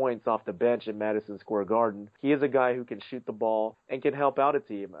 24 points off the bench in Madison Square Garden. He is a guy who can shoot the ball and can help out a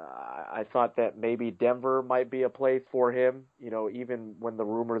team. I thought that maybe Denver might be a place for him. You know, even when the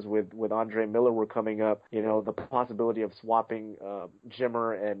rumors with Andre Miller were coming up, you know, the possibility of swapping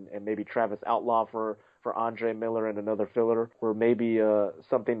Jimmer and maybe Travis Outlaw for Andre Miller and another filler were maybe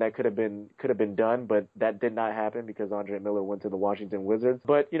something that could have been done, but that did not happen because Andre Miller went to the Washington Wizards.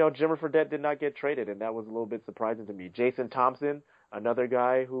 But, you know, Jimmer Fredette did not get traded, and that was a little bit surprising to me. Jason Thompson, another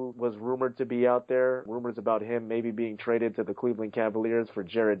guy who was rumored to be out there, rumors about him maybe being traded to the Cleveland Cavaliers for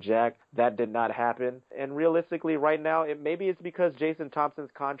Jarrett Jack. That did not happen. And realistically, right now, maybe it's because Jason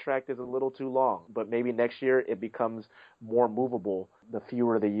Thompson's contract is a little too long, but maybe next year it becomes more movable the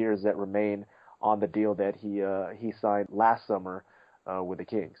fewer the years that remain on the deal that he signed last summer with the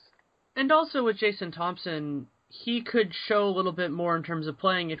Kings. And also with Jason Thompson, he could show a little bit more in terms of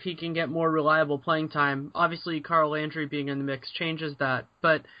playing if he can get more reliable playing time. Obviously, Carl Landry being in the mix changes that,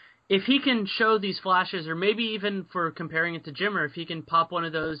 but if he can show these flashes, or maybe even for comparing it to Jimmer, if he can pop one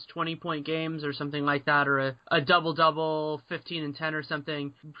of those 20-point games or something like that, or a double-double, 15 and 10 or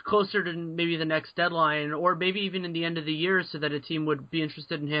something, closer to maybe the next deadline, or maybe even in the end of the year so that a team would be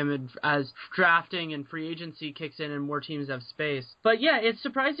interested in him as drafting and free agency kicks in and more teams have space. But yeah, it's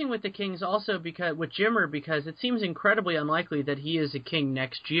surprising with the Kings also with Jimmer, because it seems incredibly unlikely that he is a King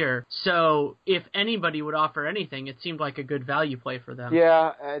next year. So if anybody would offer anything, it seemed like a good value play for them.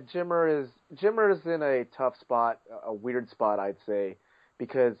 Yeah, Jimmer is in a tough spot, a weird spot, I'd say,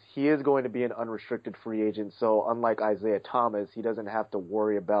 because he is going to be an unrestricted free agent. So unlike Isaiah Thomas, he doesn't have to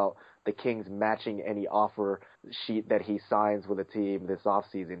worry about the Kings matching any offer sheet that he signs with a team this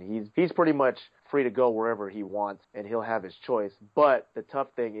offseason. He's pretty much free to go wherever he wants, and he'll have his choice. But the tough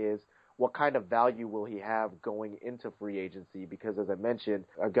thing is, what kind of value will he have going into free agency? Because as I mentioned,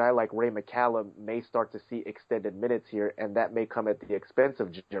 a guy like Ray McCallum may start to see extended minutes here, and that may come at the expense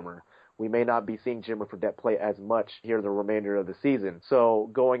of Jimmer. We may not be seeing Jimmer Fredette play as much here the remainder of the season. So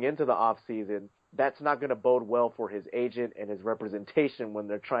going into the offseason, that's not going to bode well for his agent and his representation when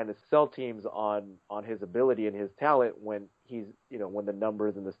they're trying to sell teams on his ability and his talent when when the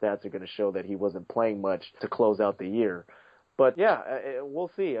numbers and the stats are going to show that he wasn't playing much to close out the year. But yeah,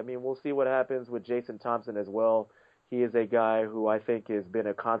 we'll see. I mean, we'll see what happens with Jason Thompson as well. He is a guy who I think has been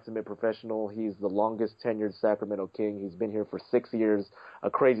a consummate professional. He's the longest tenured Sacramento King. He's been here for 6 years.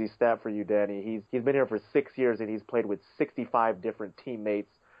 A crazy stat for you, Danny. He's been here for 6 years, and he's played with 65 different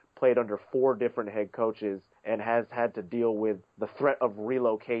teammates, played under 4 different head coaches, and has had to deal with the threat of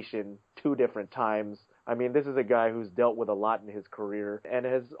relocation 2 different times. I mean, this is a guy who's dealt with a lot in his career and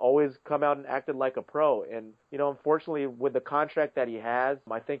has always come out and acted like a pro. And, unfortunately, with the contract that he has,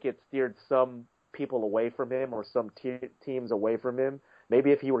 I think it steered some people away from him or some teams away from him.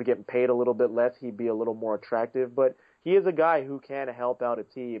 Maybe if he were getting paid a little bit less, he'd be a little more attractive. But he is a guy who can help out a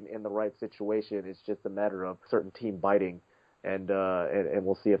team in the right situation. It's just a matter of certain team biting. And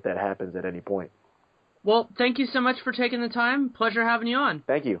we'll see if that happens at any point. Well, thank you so much for taking the time. Pleasure having you on.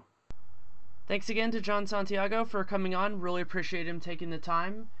 Thank you. Thanks again to John Santiago for coming on. Really appreciate him taking the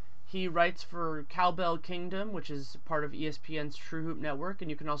time. He writes for Cowbell Kingdom, which is part of ESPN's True Hoop Network, and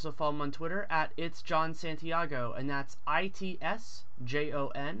you can also follow him on Twitter at It's John Santiago, and that's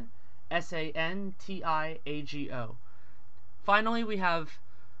ITSJONSANTIAGO. Finally, we have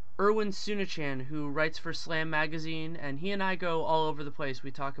Erwin Sunachan, who writes for Slam Magazine, and he and I go all over the place.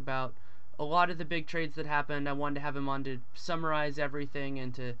 We talk about a lot of the big trades that happened. I wanted to have him on to summarize everything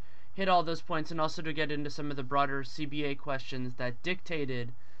and to hit all those points, and also to get into some of the broader CBA questions that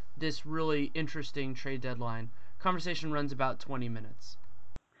dictated this really interesting trade deadline. Conversation runs about 20 minutes.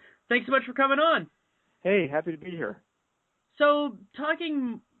 Thanks so much for coming on. Hey, happy to be here. So,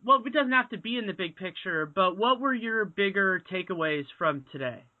 it doesn't have to be in the big picture, but what were your bigger takeaways from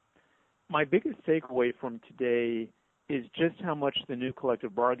today? My biggest takeaway from today is just how much the new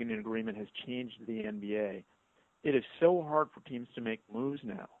collective bargaining agreement has changed the NBA. It is so hard for teams to make moves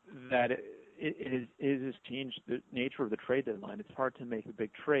now that it has changed the nature of the trade deadline. It's hard to make a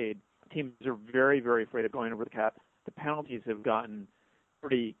big trade. Teams are very, very afraid of going over the cap. The penalties have gotten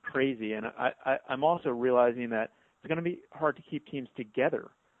pretty crazy, and I'm also realizing that it's going to be hard to keep teams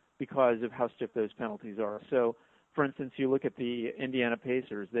together because of how stiff those penalties are. So For instance, you look at the Indiana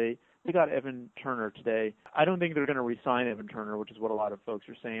Pacers. They got Evan Turner today. I don't think they're going to re-sign Evan Turner, which is what a lot of folks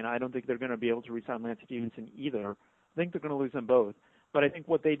are saying. I don't think they're going to be able to re-sign Lance Stevenson either. I think they're going to lose them both. But I think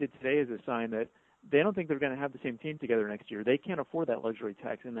what they did today is a sign that they don't think they're going to have the same team together next year. They can't afford that luxury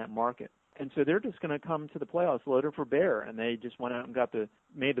tax in that market. And so they're just going to come to the playoffs loaded for bear, and they just went out and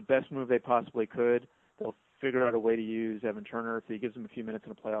made the best move they possibly could. They'll figure out a way to use Evan Turner. If he gives them a few minutes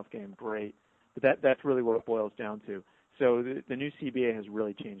in a playoff game, great. But that's really what it boils down to. So the new CBA has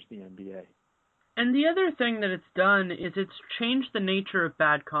really changed the NBA. And the other thing that it's done is it's changed the nature of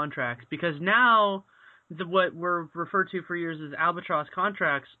bad contracts, because now what were referred to for years as albatross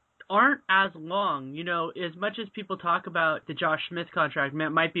contracts aren't as long. You know, as much as people talk about the Josh Smith contract,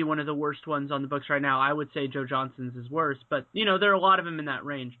 might be one of the worst ones on the books right now. I would say Joe Johnson's is worse, but, you know, there are a lot of them in that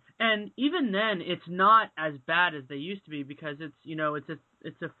range. And even then, it's not as bad as they used to be, because it's, you know, it's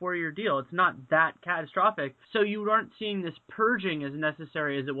a 4-year deal. It's not that catastrophic. So you aren't seeing this purging as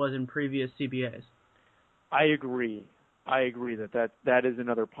necessary as it was in previous CBAs. I agree that is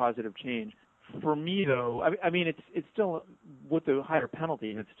another positive change. For me, though, I mean, it's still, with the higher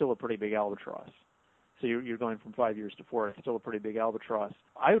penalty, it's still a pretty big albatross. So you're going from 5 years to 4. It's still a pretty big albatross.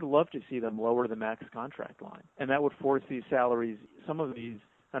 I would love to see them lower the max contract line, and that would force these salaries, some of these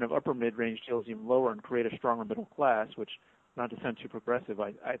kind of upper mid-range deals, even lower, and create a stronger middle class, which, not to sound too progressive,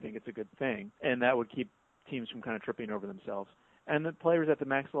 I think it's a good thing. And that would keep teams from kind of tripping over themselves. And the players at the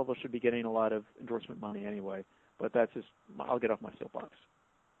max level should be getting a lot of endorsement money anyway. But that's just, I'll get off my soapbox.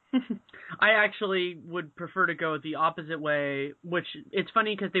 I actually would prefer to go the opposite way, which it's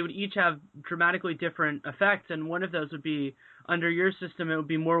funny because they would each have dramatically different effects, and one of those would be, under your system, it would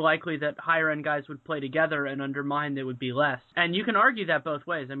be more likely that higher-end guys would play together, and under mine, they would be less. And you can argue that both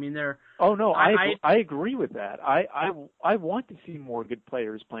ways. I mean, they're... Oh, no, I agree with that. I want to see more good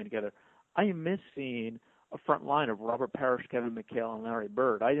players playing together. I miss seeing a front line of Robert Parrish, Kevin McHale, and Larry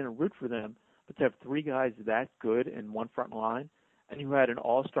Bird. I didn't root for them, but to have three guys that good in one front line, and you had an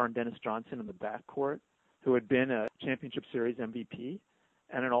all-star in Dennis Johnson in the backcourt, who had been a championship series MVP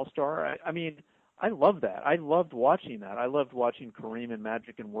and an all-star. I mean, I love that. I loved watching that. I loved watching Kareem and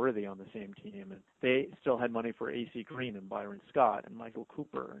Magic and Worthy on the same team. And they still had money for A.C. Green and Byron Scott and Michael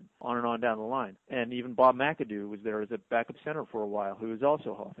Cooper and on down the line. And even Bob McAdoo was there as a backup center for a while, who was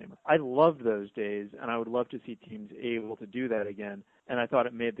also a Hall of Famer. I loved those days, and I would love to see teams able to do that again. And I thought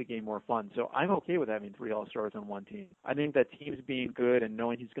it made the game more fun. So I'm okay with having three All-Stars on one team. I think that teams being good and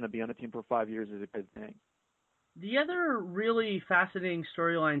knowing he's going to be on a team for 5 years is a good thing. The other really fascinating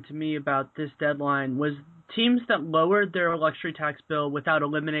storyline to me about this deadline was teams that lowered their luxury tax bill without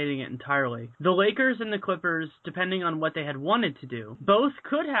eliminating it entirely. The Lakers and the Clippers, depending on what they had wanted to do, both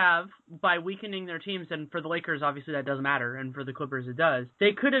could have, by weakening their teams, and for the Lakers, obviously that doesn't matter, and for the Clippers it does,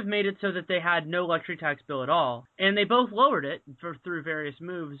 they could have made it so that they had no luxury tax bill at all. And they both lowered it through various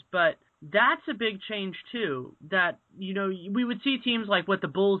moves, but that's a big change, too, that, you know, we would see teams like what the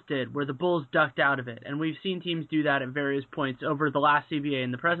Bulls did, where the Bulls ducked out of it, and we've seen teams do that at various points over the last CBA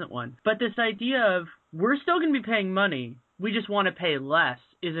and the present one. But this idea of, we're still going to be paying money, we just want to pay less,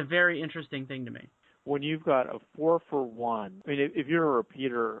 is a very interesting thing to me. When you've got a 4-for-1, I mean, if you're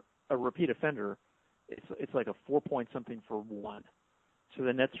a repeat offender, it's like a 4-point-something for one. So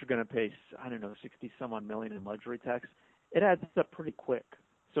the Nets are going to pay, I don't know, 60-some-odd million in luxury tax. It adds up pretty quick.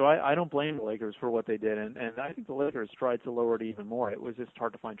 So I don't blame the Lakers for what they did, and I think the Lakers tried to lower it even more. It was just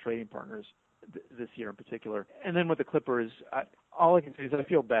hard to find trading partners this year in particular. And then with the Clippers, all I can say is I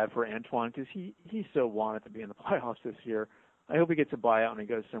feel bad for Antoine because he so wanted to be in the playoffs this year. I hope he gets a buyout and he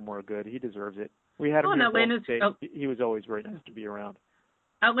goes somewhere good. He deserves it. We had him in Golden State. He was always very nice to be around.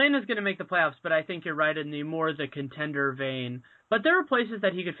 Atlanta's going to make the playoffs, but I think you're right in the contender vein. But there are places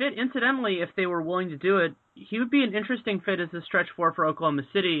that he could fit. Incidentally, if they were willing to do it, he would be an interesting fit as a stretch four for Oklahoma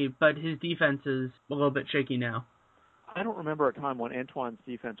City, but his defense is a little bit shaky now. I don't remember a time when Antoine's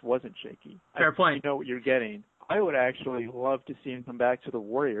defense wasn't shaky. Fair point. You know what you're getting. I would actually love to see him come back to the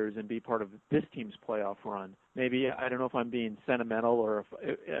Warriors and be part of this team's playoff run. Maybe, I don't know if I'm being sentimental or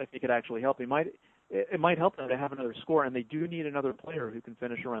if it could actually help. It might help them to have another scorer, and they do need another player who can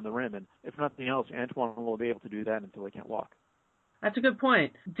finish around the rim. And if nothing else, Antoine will be able to do that until he can't walk. That's a good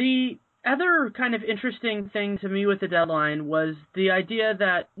point. The other kind of interesting thing to me with the deadline was the idea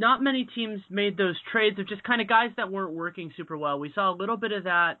that not many teams made those trades of just kind of guys that weren't working super well. We saw a little bit of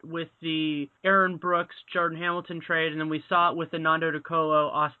that with the Aaron Brooks, Jordan Hamilton trade, and then we saw it with the Nando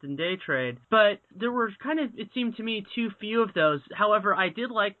DeColo, Austin Day trade. But there were kind of, it seemed to me, too few of those. However, I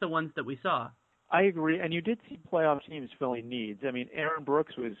did like the ones that we saw. I agree, and you did see playoff teams filling needs. I mean, Aaron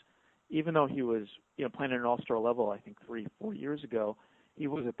Brooks was, even though he was, playing at an all-star level, I think 3-4 years ago, he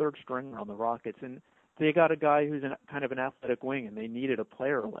was a third stringer on the Rockets, and they got a guy who's kind of an athletic wing, and they needed a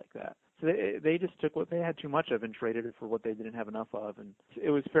player like that. So they just took what they had too much of and traded it for what they didn't have enough of, and it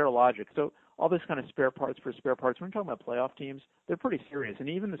was fair logic. So all this kind of spare parts for spare parts, when you're talking about playoff teams, they're pretty serious. And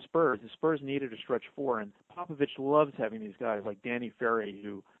even the Spurs needed a stretch four, and Popovich loves having these guys like Danny Ferry,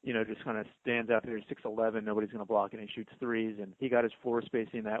 who, just kind of stands out there. He's 6'11", nobody's going to block, and he shoots threes, and he got his floor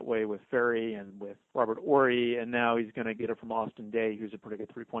spacing that way with Ferry and with Robert Horry, and now he's going to get it from Austin Daye, who's a pretty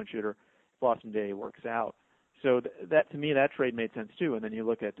good three-point shooter, if Austin Daye works out. So that to me, that trade made sense too. And then you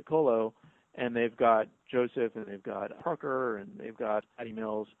look at DeColo, and they've got Joseph, and they've got Parker, and they've got Patty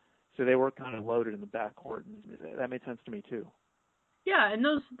Mills. So they were kind of loaded in the backcourt, and that made sense to me too. Yeah, and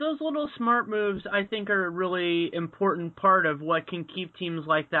those little smart moves, I think, are a really important part of what can keep teams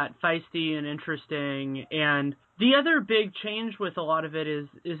like that feisty and interesting. And the other big change with a lot of it is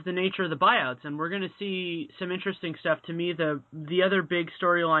the nature of the buyouts, and we're going to see some interesting stuff. To me, the other big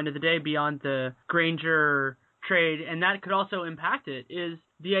storyline of the day beyond the Granger trade, and that could also impact it, is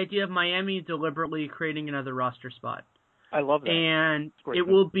the idea of Miami deliberately creating another roster spot. I love that. And it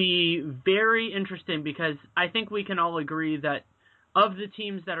will be very interesting because I think we can all agree that of the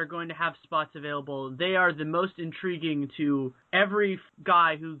teams that are going to have spots available, they are the most intriguing to every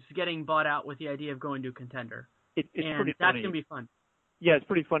guy who's getting bought out with the idea of going to a contender. It's and pretty that's funny. going to be fun. Yeah, it's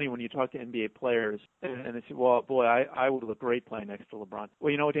pretty funny when you talk to NBA players and they say, well, boy, I would look great playing next to LeBron.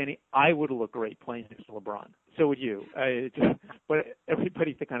 Well, you know what, Danny? I would look great playing next to LeBron. So would you. But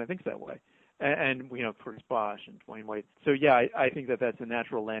everybody kind of thinks that way. And Chris Bosh and Dwayne Wade. So, yeah, I think that's a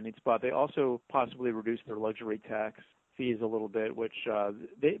natural landing spot. They also possibly reduce their luxury tax fees a little bit, which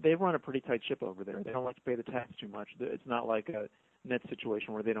they run a pretty tight ship over there. They don't like to pay the tax too much. It's not like a Nets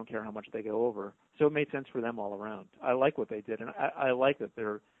situation where they don't care how much they go over. So it made sense for them all around. I like what they did, and I like that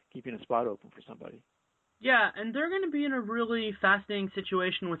they're keeping a spot open for somebody. Yeah, and they're going to be in a really fascinating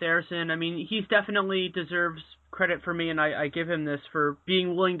situation with Harrison. I mean, he's definitely deserves credit for me, and I give him this for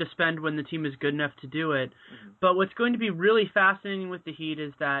being willing to spend when the team is good enough to do it. Mm-hmm. But what's going to be really fascinating with the Heat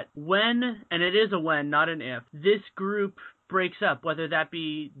is that when, and it is a when, not an if, this group breaks up, whether that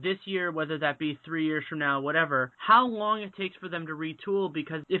be this year, whether that be 3 years from now, whatever, how long it takes for them to retool,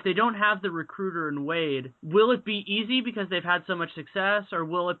 because if they don't have the recruiter in Wade, will it be easy because they've had so much success, or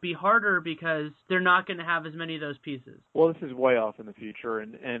will it be harder because they're not going to have as many of those pieces? Well, this is way off in the future,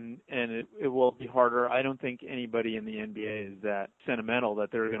 and it will be harder. I don't think anybody in the NBA is that sentimental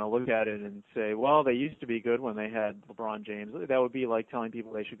that they're going to look at it and say, well, they used to be good when they had LeBron James. That would be like telling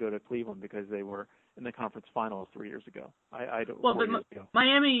people they should go to Cleveland because they were in the conference finals 3 years ago.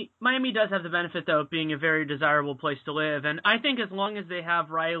 Miami does have the benefit, though, of being a very desirable place to live. And I think as long as they have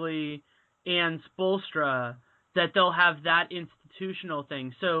Riley and Spoelstra, that they'll have that institutional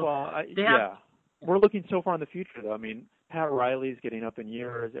thing. So we're looking so far in the future, though. I mean, Pat Riley's getting up in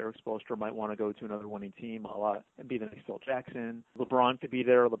years. Eric Spoelstra might want to go to another winning team a lot and be the next Phil Jackson. LeBron could be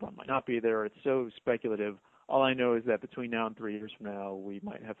there. LeBron might not be there. It's so speculative. All I know is that between now and 3 years from now, we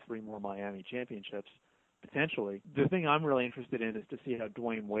might have 3 more Miami championships, potentially. The thing I'm really interested in is to see how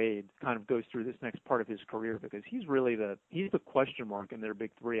Dwayne Wade kind of goes through this next part of his career, because he's really he's the question mark in their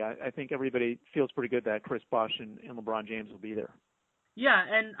big three. I think everybody feels pretty good that Chris Bosh and LeBron James will be there. Yeah,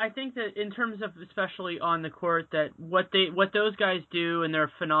 and I think that in terms of especially on the court, that what those guys do, and they're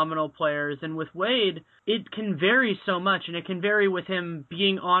phenomenal players, and with Wade, it can vary so much, and it can vary with him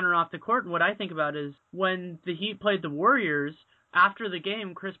being on or off the court. And what I think about is when the Heat played the Warriors, after the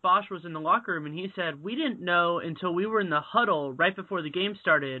game, Chris Bosh was in the locker room, and he said, we didn't know until we were in the huddle right before the game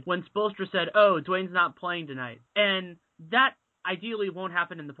started when Spoelstra said, oh, Dwayne's not playing tonight. And that ideally won't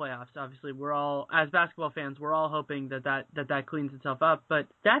happen in the playoffs. Obviously, we're all, as basketball fans, we're all hoping that cleans itself up. But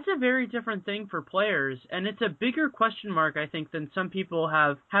that's a very different thing for players, and it's a bigger question mark, I think, than some people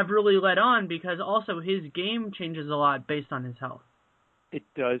have really let on, because also his game changes a lot based on his health. It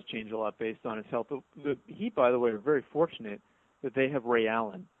does change a lot based on his health. The Heat, by the way, are very fortunate that they have Ray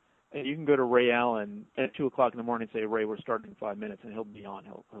Allen. And you can go to Ray Allen at 2 o'clock in the morning and say, Ray, we're starting in 5 minutes, and he'll be on.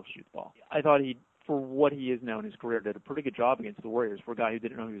 He'll shoot the ball. I thought he, for what he is now in his career, did a pretty good job against the Warriors for a guy who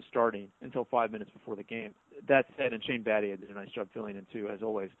didn't know he was starting until 5 minutes before the game. That said, and Shane Battier did a nice job filling in too, as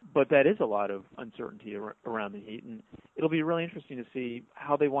always. But that is a lot of uncertainty around the Heat, and it'll be really interesting to see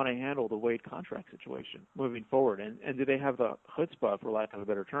how they want to handle the Wade contract situation moving forward. And do they have the chutzpah, for lack of a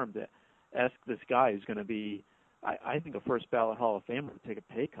better term, to ask this guy who's going to be, I think, a first ballot Hall of Famer to take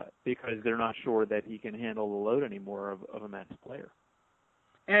a pay cut because they're not sure that he can handle the load anymore of a max player.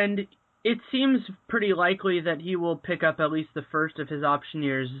 And it seems pretty likely that he will pick up at least the first of his option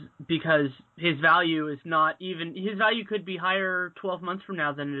years, because his value is not even, his value could be higher 12 months from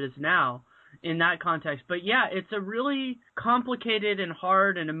now than it is now. in that context. But yeah, it's a really complicated and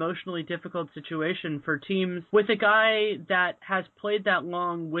hard and emotionally difficult situation for teams with a guy that has played that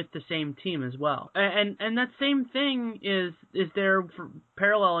long with the same team as well. And that same thing is there for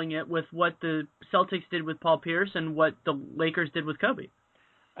paralleling it with what the Celtics did with Paul Pierce and what the Lakers did with Kobe.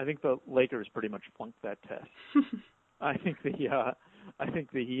 I think the Lakers pretty much flunked that test. I think the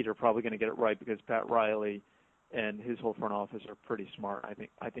Heat are probably going to get it right because Pat Riley and his whole front office are pretty smart.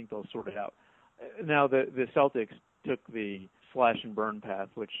 I think they'll sort it out. Now the Celtics took the slash and burn path,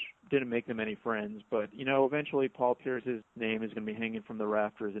 which didn't make them any friends, but eventually Paul Pierce's name is going to be hanging from the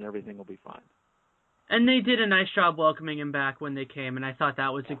rafters and everything will be fine. And they did a nice job welcoming him back when they came, and I thought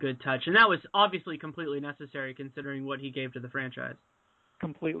that was a good touch. And that was obviously completely necessary considering what he gave to the franchise.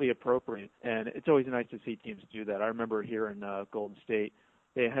 Completely appropriate, and it's always nice to see teams do that. I remember here in Golden State,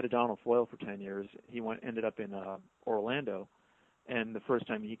 they had a Donald Foyle for 10 years. He ended up in Orlando, and the first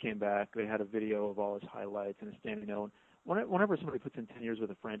time he came back, they had a video of all his highlights and his standing out. Whenever somebody puts in 10 years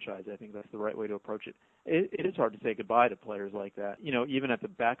with a franchise, I think that's the right way to approach it. It is hard to say goodbye to players like that, even at the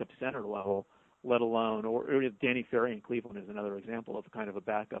backup center level, let alone, or Danny Ferry in Cleveland is another example of kind of a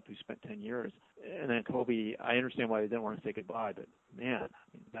backup who spent 10 years. And then Kobe, I understand why they didn't want to say goodbye, but man,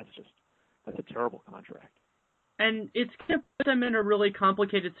 that's a terrible contract. And it's going to put them in a really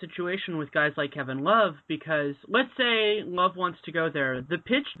complicated situation with guys like Kevin Love because let's say Love wants to go there. The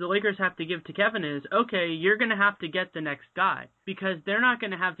pitch the Lakers have to give to Kevin is, okay, you're going to have to get the next guy because they're not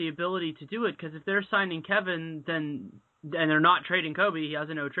going to have the ability to do it because if they're signing Kevin, and they're not trading Kobe, he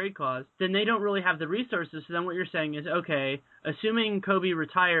has a no-trade clause, then they don't really have the resources. So then what you're saying is, okay, assuming Kobe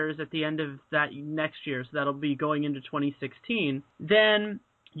retires at the end of that next year, so that'll be going into 2016, then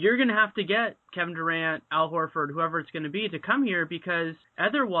you're going to have to get Kevin Durant, Al Horford, whoever it's going to be, to come here because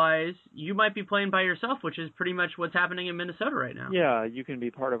otherwise you might be playing by yourself, which is pretty much what's happening in Minnesota right now. Yeah, you can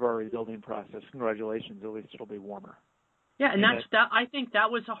be part of our rebuilding process. Congratulations, at least it'll be warmer. Yeah, and I think that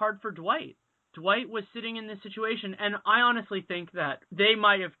was hard for Dwight. Dwight was sitting in this situation, and I honestly think that they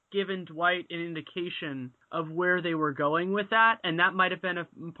might have given Dwight an indication of where they were going with that, and that might have been a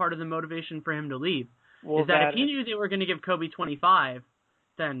part of the motivation for him to leave. Well, is that if he knew they were going to give Kobe 25,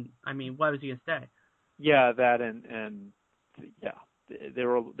 then, why was he going to stay? Yeah, that and there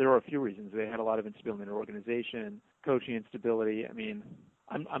were a few reasons. They had a lot of instability in their organization, coaching instability.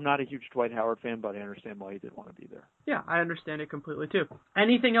 I'm not a huge Dwight Howard fan, but I understand why he did want to be there. Yeah, I understand it completely, too.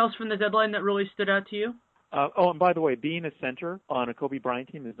 Anything else from the deadline that really stood out to you? And by the way, being a center on a Kobe Bryant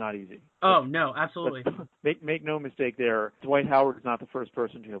team is not easy. Oh, no, absolutely. Make no mistake there. Dwight Howard is not the first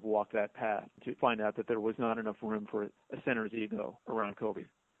person to have walked that path to find out that there was not enough room for a center's ego around Kobe.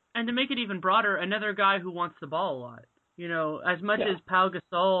 And to make it even broader, another guy who wants the ball a lot. As much as Pau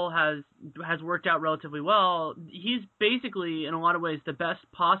Gasol has worked out relatively well, he's basically, in a lot of ways, the best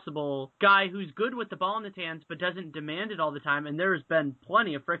possible guy who's good with the ball in his hands but doesn't demand it all the time, and there's been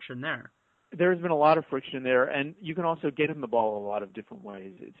plenty of friction there. There's been a lot of friction there, and you can also get him the ball a lot of different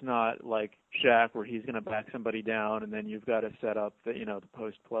ways. It's not like Shaq where he's going to back somebody down, and then you've got to set up the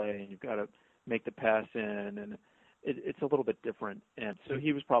post play, and you've got to make the pass in, and it's a little bit different. And so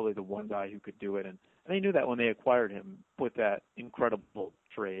he was probably the one guy who could do it, and they knew that when they acquired him with that incredible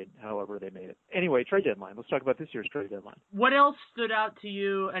trade, however they made it. Anyway, trade deadline. Let's talk about this year's trade deadline. What else stood out to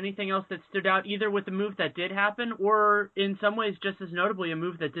you? Anything else that stood out either with the move that did happen or in some ways just as notably a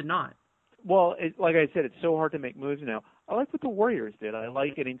move that did not? Well, like I said, it's so hard to make moves now. I like what the Warriors did. I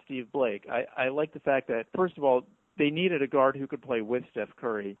like getting Steve Blake. I like the fact that, first of all, they needed a guard who could play with Steph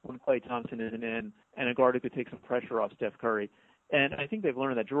Curry when Klay Thompson isn't in, and a guard who could take some pressure off Steph Curry. And I think they've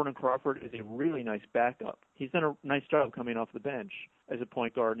learned that Jordan Crawford is a really nice backup. He's done a nice job coming off the bench as a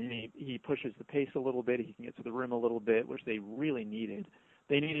point guard, and he pushes the pace a little bit. He can get to the rim a little bit, which they really needed.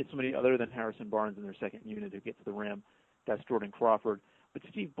 They needed somebody other than Harrison Barnes in their second unit to get to the rim. That's Jordan Crawford. But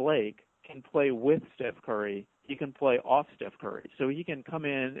Steve Blake can play with Steph Curry. He can play off Steph Curry. So he can come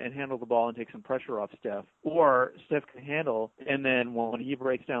in and handle the ball and take some pressure off Steph. Or Steph can handle, and then when he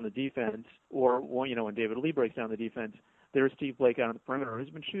breaks down the defense, or when David Lee breaks down the defense, there's Steve Blake out on the perimeter who's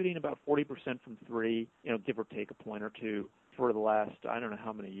been shooting about 40% from three, give or take a point or two for the last, I don't know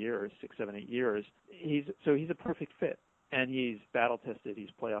how many years, 6, 7, 8 years. He's a perfect fit. And he's battle-tested. He's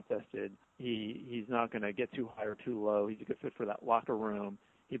playoff-tested. He's not going to get too high or too low. He's a good fit for that locker room.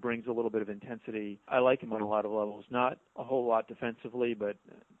 He brings a little bit of intensity. I like him on a lot of levels. Not a whole lot defensively, but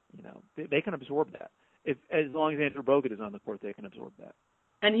they can absorb that. As long as Andrew Bogut is on the court, they can absorb that.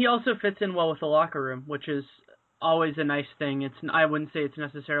 And he also fits in well with the locker room, which is always a nice thing. I wouldn't say it's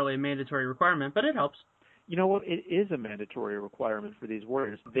necessarily a mandatory requirement, but it helps. You know what? It is a mandatory requirement for these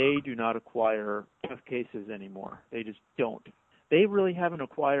Warriors. They do not acquire tough cases anymore. They just don't. They really haven't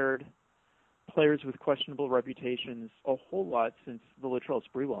acquired players with questionable reputations a whole lot since the Latrell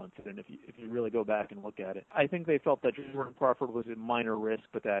Sprewell incident, if you really go back and look at it. I think they felt that Jordan Crawford was a minor risk,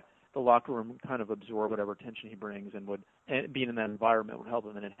 but that the locker room kind of absorb whatever attention he brings and being in that environment would help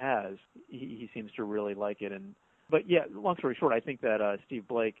him, and it has. He seems to really like it. But yeah, long story short, I think that Steve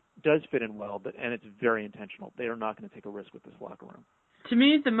Blake does fit in well, and it's very intentional. They are not going to take a risk with this locker room. To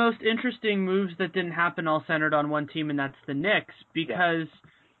me, the most interesting moves that didn't happen all centered on one team, and that's the Knicks, because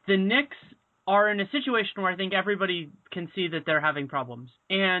the Knicks are in a situation where I think everybody can see that they're having problems.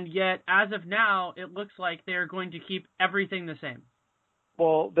 And yet, as of now, it looks like they're going to keep everything the same.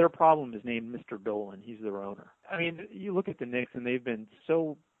 Well, their problem is named Mr. Dolan. He's their owner. I mean, you look at the Knicks, and they've been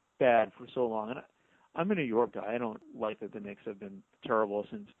so bad for so long. And I'm a New York guy. I don't like that the Knicks have been terrible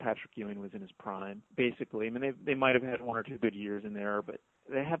since Patrick Ewing was in his prime, basically. I mean, they might have had one or two good years in there, but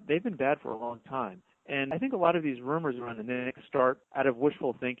they've been bad for a long time. And I think a lot of these rumors around the Knicks start out of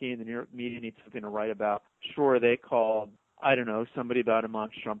wishful thinking. The New York media needs something to write about. Sure, they called, I don't know, somebody about Iman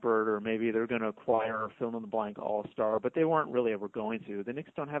Shumpert, or maybe they're going to acquire a fill-in-the-blank all-star, but they weren't really ever going to. The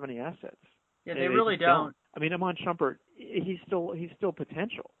Knicks don't have any assets. Yeah, they really don't. I mean, Iman Shumpert, he's still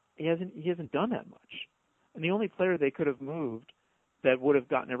potential. He hasn't done that much. And the only player they could have moved that would have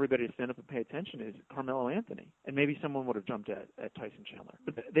gotten everybody to stand up and pay attention is Carmelo Anthony. And maybe someone would have jumped at Tyson Chandler.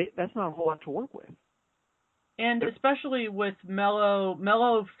 But that's not a whole lot to work with. And especially with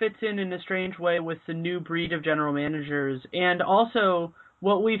Melo fits in a strange way with the new breed of general managers. And also,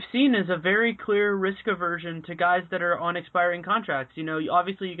 what we've seen is a very clear risk aversion to guys that are on expiring contracts. You know,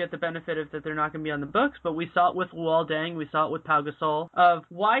 obviously you get the benefit of that they're not going to be on the books, but we saw it with Luol Deng, we saw it with Pau Gasol, of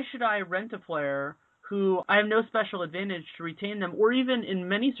why should I rent a player who I have no special advantage to retain them, or even in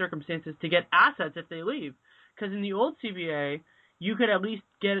many circumstances to get assets if they leave? Because in the old CBA, you could at least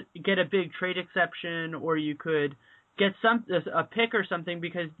get a big trade exception, or you could get a pick or something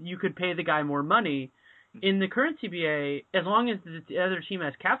because you could pay the guy more money. In the current CBA, as long as the other team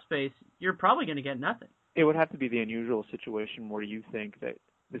has cap space, you're probably going to get nothing. It would have to be the unusual situation where you think that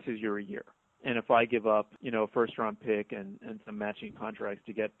this is your year. And if I give up, a first-round pick and some matching contracts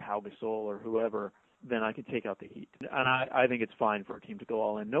to get Pau Gasol or whoever, then I can take out the heat. And I think it's fine for a team to go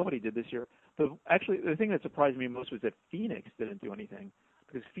all in. Nobody did this year. But actually, the thing that surprised me most was that Phoenix didn't do anything,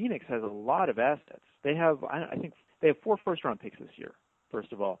 because Phoenix has a lot of assets. They have, I think, they have 4 first-round picks this year,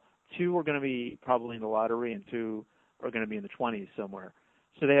 first of all. 2 are going to be probably in the lottery, and 2 are going to be in the 20s somewhere.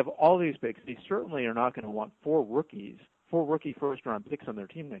 So they have all these picks. They certainly are not going to want 4 rookie first-round picks on their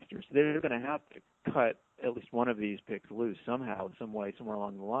team next year. So they're going to have to cut at least one of these picks loose somehow, some way, somewhere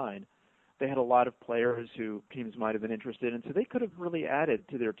along the line. They had a lot of players who teams might have been interested in, so they could have really added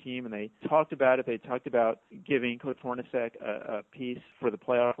to their team, and they talked about it. They talked about giving Coach Hornacek a piece for the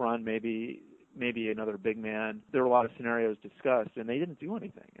playoff run, maybe another big man. There were a lot of scenarios discussed, and they didn't do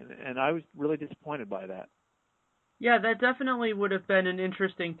anything, and I was really disappointed by that. Yeah, that definitely would have been an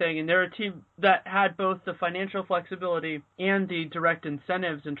interesting thing, and they're a team that had both the financial flexibility and the direct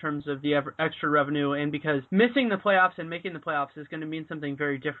incentives in terms of the extra revenue, and because missing the playoffs and making the playoffs is going to mean something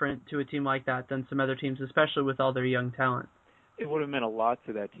very different to a team like that than some other teams, especially with all their young talent. It would have meant a lot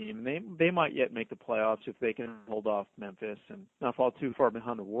to that team. They might yet make the playoffs if they can hold off Memphis and not fall too far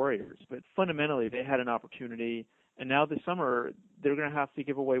behind the Warriors, but fundamentally they had an opportunity, and now this summer they're going to have to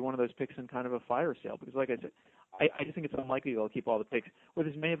give away one of those picks in kind of a fire sale, because like I said, I just think it's unlikely they'll keep all the picks. What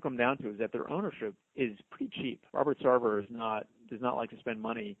this may have come down to is that their ownership is pretty cheap. Robert Sarver does not like to spend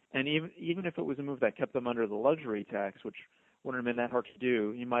money, and even if it was a move that kept them under the luxury tax, which wouldn't have been that hard to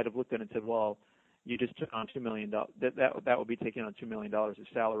do, he might have looked at it and said, well, you just took on $2 million. That would be taking on $2 million of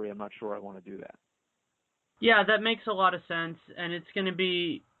salary. I'm not sure I want to do that. Yeah, that makes a lot of sense, and it's going to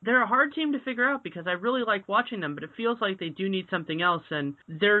be – they're a hard team to figure out because I really like watching them, but it feels like they do need something else, and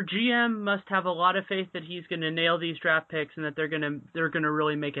their GM must have a lot of faith that he's going to nail these draft picks and that they're going to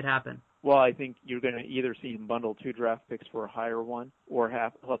really make it happen. Well, I think you're going to either see him bundle 2 draft picks for a higher one, or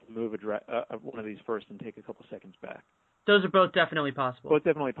have to move one of these first and take a couple seconds back. Those are both definitely possible. Both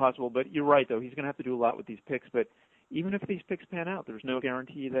definitely possible, but you're right, though. He's going to have to do a lot with these picks, but even if these picks pan out, there's no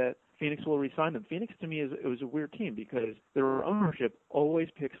guarantee that Phoenix will re-sign them. Phoenix, to me, it was a weird team because their ownership always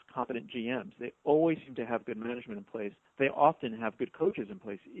picks competent GMs. They always seem to have good management in place. They often have good coaches in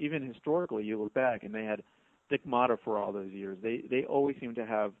place. Even historically, you look back, and they had Dick Motta for all those years. They always seem to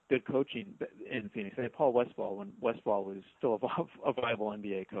have good coaching in Phoenix. They had Paul Westphal when Westphal was still a viable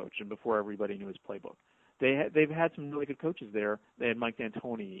NBA coach and before everybody knew his playbook. They've had some really good coaches there. They had Mike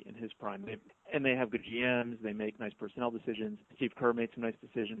D'Antoni in his prime. They have good GMs. They make nice personnel decisions. Steve Kerr made some nice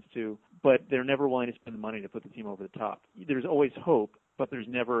decisions too. But they're never willing to spend the money to put the team over the top. There's always hope, but there's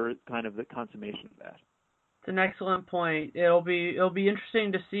never kind of the consummation of that. It's an excellent point. It'll be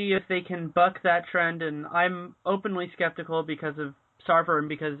interesting to see if they can buck that trend, and I'm openly skeptical because of Sarver and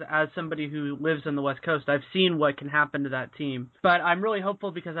because as somebody who lives on the West Coast, I've seen what can happen to that team. But I'm really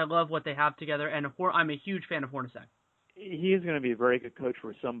hopeful because I love what they have together, and I'm a huge fan of Hornacek. He is going to be a very good coach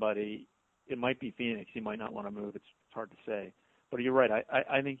for somebody. It might be Phoenix. He might not want to move. It's hard to say. But you're right.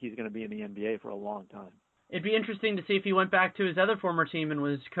 I think he's going to be in the NBA for a long time. It'd be interesting to see if he went back to his other former team and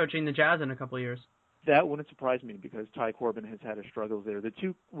was coaching the Jazz in a couple of years. That wouldn't surprise me because Ty Corbin has had his struggles there. The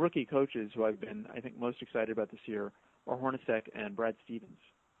two rookie coaches who I've been, I think, most excited about this year are Hornacek and Brad Stevens.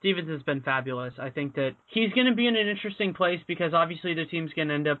 Stevens has been fabulous. I think that he's going to be in an interesting place because obviously the team's going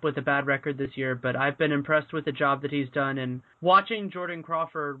to end up with a bad record this year, but I've been impressed with the job that he's done. And watching Jordan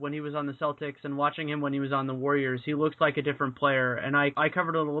Crawford when he was on the Celtics and watching him when he was on the Warriors, he looks like a different player. And I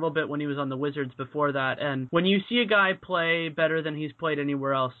covered it a little bit when he was on the Wizards before that. And when you see a guy play better than he's played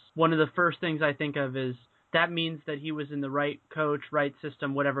anywhere else, one of the first things I think of is that means that he was in the right coach, right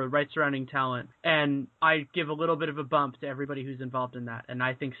system, whatever, right surrounding talent. And I give a little bit of a bump to everybody who's involved in that. And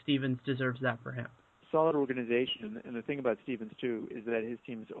I think Stevens deserves that for him. Solid organization. And the thing about Stevens, too, is that his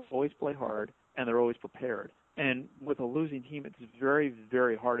teams always play hard and they're always prepared. And with a losing team, it's very,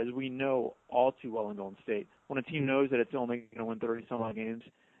 very hard, as we know all too well in Golden State. When a team knows that it's only going to win 30-some-odd games,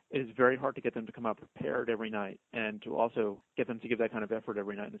 it is very hard to get them to come out prepared every night and to also get them to give that kind of effort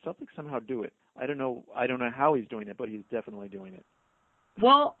every night. And the Celtics somehow do it. I don't know how he's doing it, but he's definitely doing it.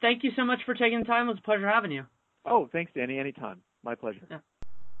 Well, thank you so much for taking the time. It was a pleasure having you. Oh, thanks, Danny. Anytime. My pleasure. Yeah.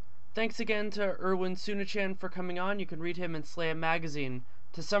 Thanks again to Erwin Sunachan for coming on. You can read him in Slam Magazine.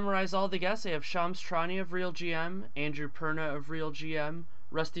 To summarize all the guests, I have Shams Charania of Real GM, Andrew Perna of Real GM,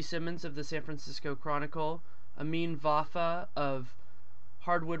 Rusty Simmons of the San Francisco Chronicle, Amin Vafa of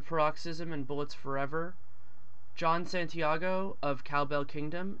Hardwood Paroxysm and Bullets Forever, John Santiago of Cowbell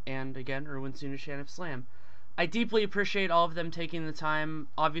Kingdom, and again, Erwin Sunachan of Slam. I deeply appreciate all of them taking the time.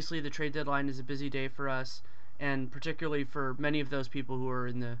 Obviously, the trade deadline is a busy day for us, and particularly for many of those people who are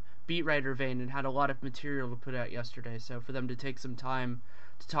in the beat writer vein and had a lot of material to put out yesterday. So for them to take some time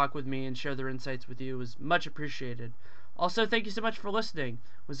to talk with me and share their insights with you was much appreciated. Also, thank you so much for listening.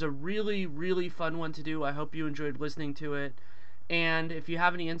 It was a really, really fun one to do. I hope you enjoyed listening to it. And if you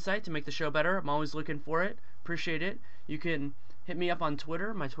have any insight to make the show better, I'm always looking for it. Appreciate it. You can hit me up on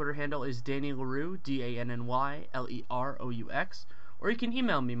Twitter. My Twitter handle is Danny Leroux, DANNYLEROUX. Or you can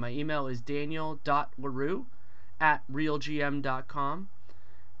email me. My email is daniel.leroux@realgm.com.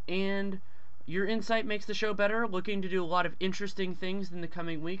 And your insight makes the show better. Looking to do a lot of interesting things in the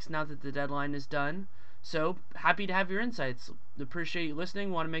coming weeks now that the deadline is done. So, happy to have your insights. Appreciate you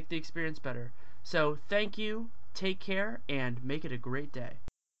listening. Want to make the experience better. So, thank you. Take care, and make it a great day.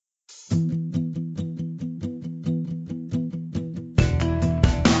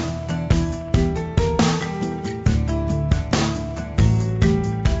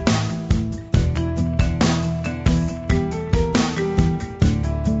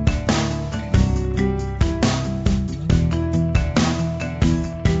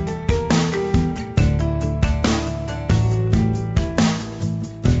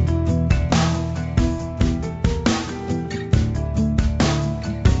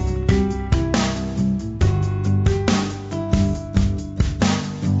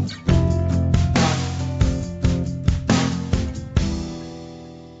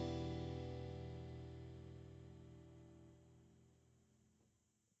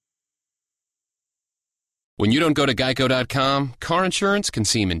 When you don't go to Geico.com, car insurance can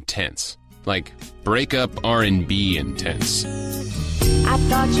seem intense. Like breakup R&B intense. I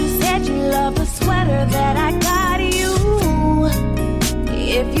thought you said you loved the sweater that I got you.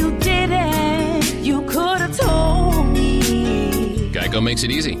 If you didn't, you could have told me. Geico makes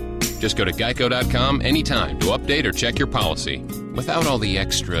it easy. Just go to Geico.com anytime to update or check your policy without all the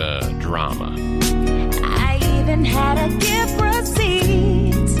extra drama. I even had a gift receipt